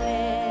on my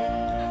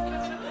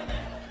list.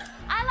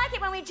 I like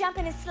it when we jump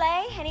in his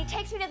sleigh and he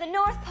takes me to the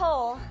North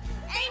Pole.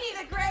 Ain't he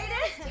the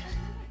greatest?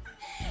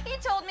 He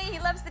told me he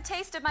loves the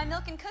taste of my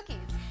milk and cookies.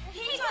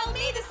 He told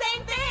me the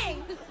same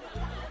thing.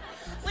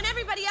 When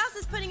everybody else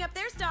is putting up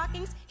their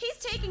stockings, he's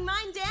taking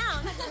mine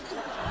down.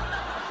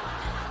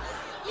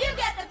 You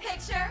get the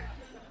picture.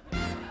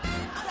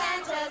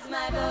 Santa's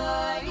my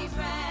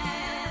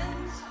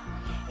boyfriend.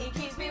 He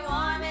keeps me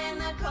warm in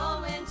the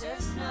cold winter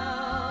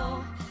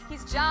snow.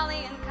 He's jolly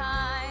and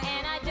kind,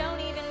 and I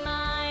don't even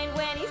mind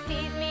when he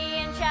sees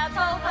me and shouts,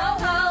 ho, ho,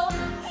 ho.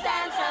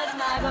 Santa's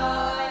my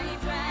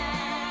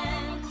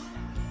boyfriend,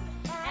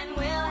 and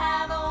we'll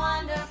have a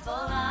wonderful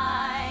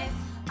life.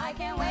 I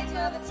can't wait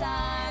till the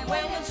time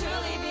when he'll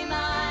truly be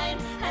mine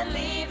and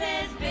leave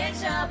his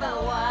bitch of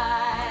a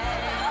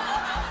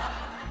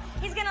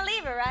wife. He's gonna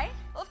leave her, right?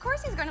 Well, of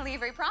course he's going to leave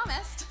her, he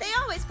promised. They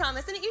always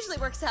promise, and it usually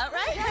works out,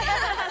 right?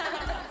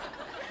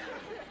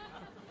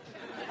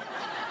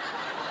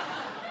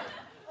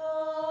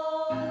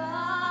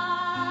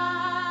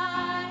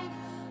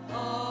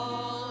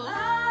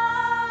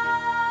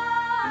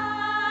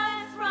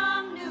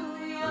 From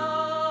New York,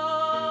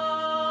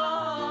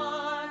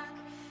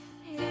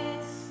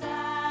 it's Saturday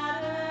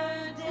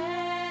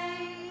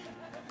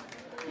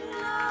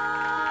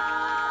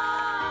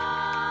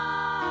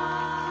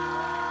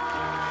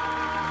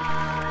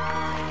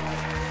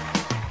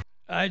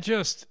I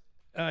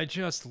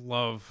just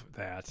love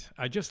that.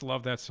 I just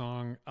love that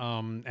song.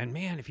 And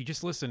man, if you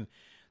just listen,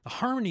 the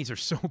harmonies are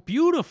so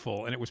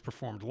beautiful. And it was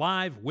performed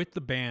live with the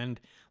band,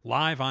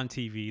 live on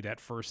TV that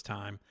first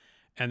time.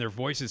 And their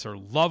voices are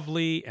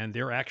lovely, and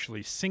they're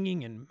actually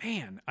singing. And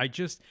man, I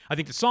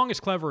think the song is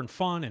clever and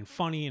fun and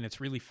funny, and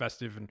it's really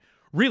festive and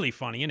really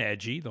funny and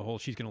edgy. The whole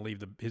he's going to leave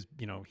that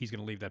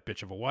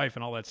bitch of a wife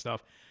and all that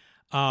stuff.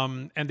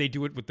 And they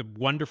do it with the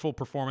wonderful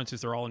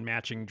performances. They're all in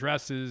matching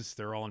dresses.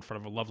 They're all in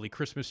front of a lovely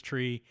Christmas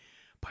tree.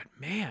 But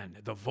man,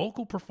 the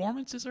vocal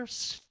performances are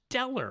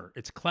stellar.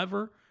 It's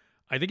clever.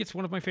 I think it's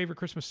one of my favorite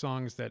Christmas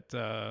songs that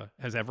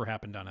has ever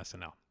happened on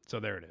SNL. So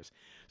there it is.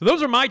 So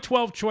those are my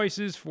 12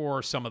 choices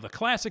for some of the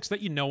classics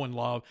that you know and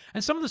love,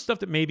 and some of the stuff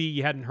that maybe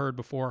you hadn't heard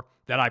before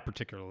that I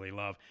particularly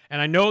love.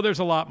 And I know there's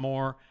a lot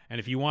more. And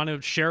if you want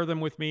to share them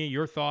with me,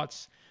 your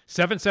thoughts,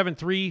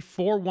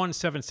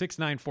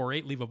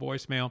 773-417-6948. Leave a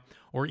voicemail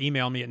or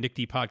email me at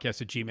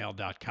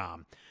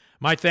nickdpodcast@gmail.com.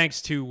 My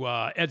thanks to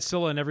Ed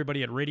Silla and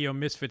everybody at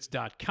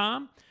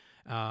radiomisfits.com.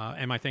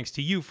 And my thanks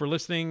to you for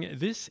listening.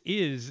 This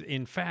is,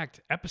 in fact,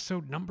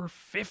 episode number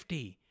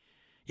 50.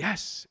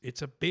 Yes,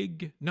 it's a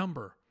big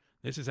number.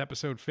 This is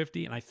episode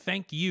 50, and I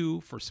thank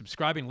you for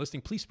subscribing and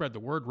listening. Please spread the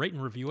word, rate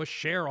and review us,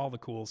 share all the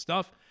cool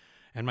stuff.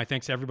 And my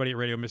thanks to everybody at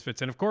Radio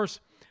Misfits. And, of course,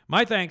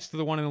 my thanks to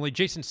the one and only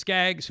Jason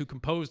Skaggs, who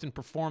composed and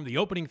performed the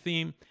opening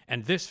theme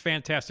and this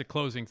fantastic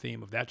closing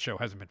theme of That Show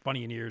Hasn't Been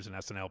Funny in Years, an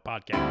SNL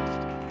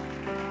podcast.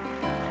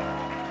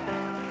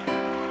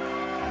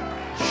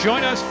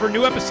 Join us for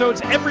new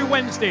episodes every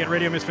Wednesday at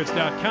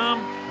RadioMisfits.com.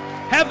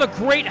 Have a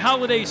great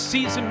holiday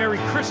season. Merry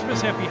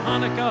Christmas, Happy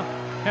Hanukkah,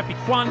 Happy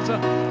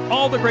Kwanzaa,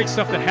 all the great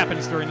stuff that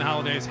happens during the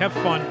holidays. Have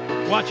fun.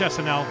 Watch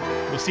SNL.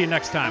 We'll see you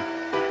next time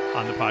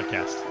on the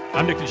podcast.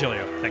 I'm Nick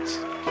DiGilio. Thanks.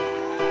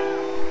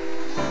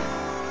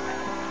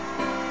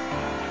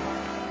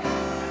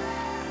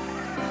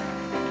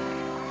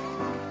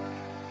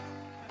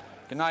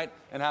 Good night,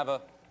 and have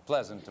a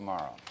pleasant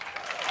tomorrow.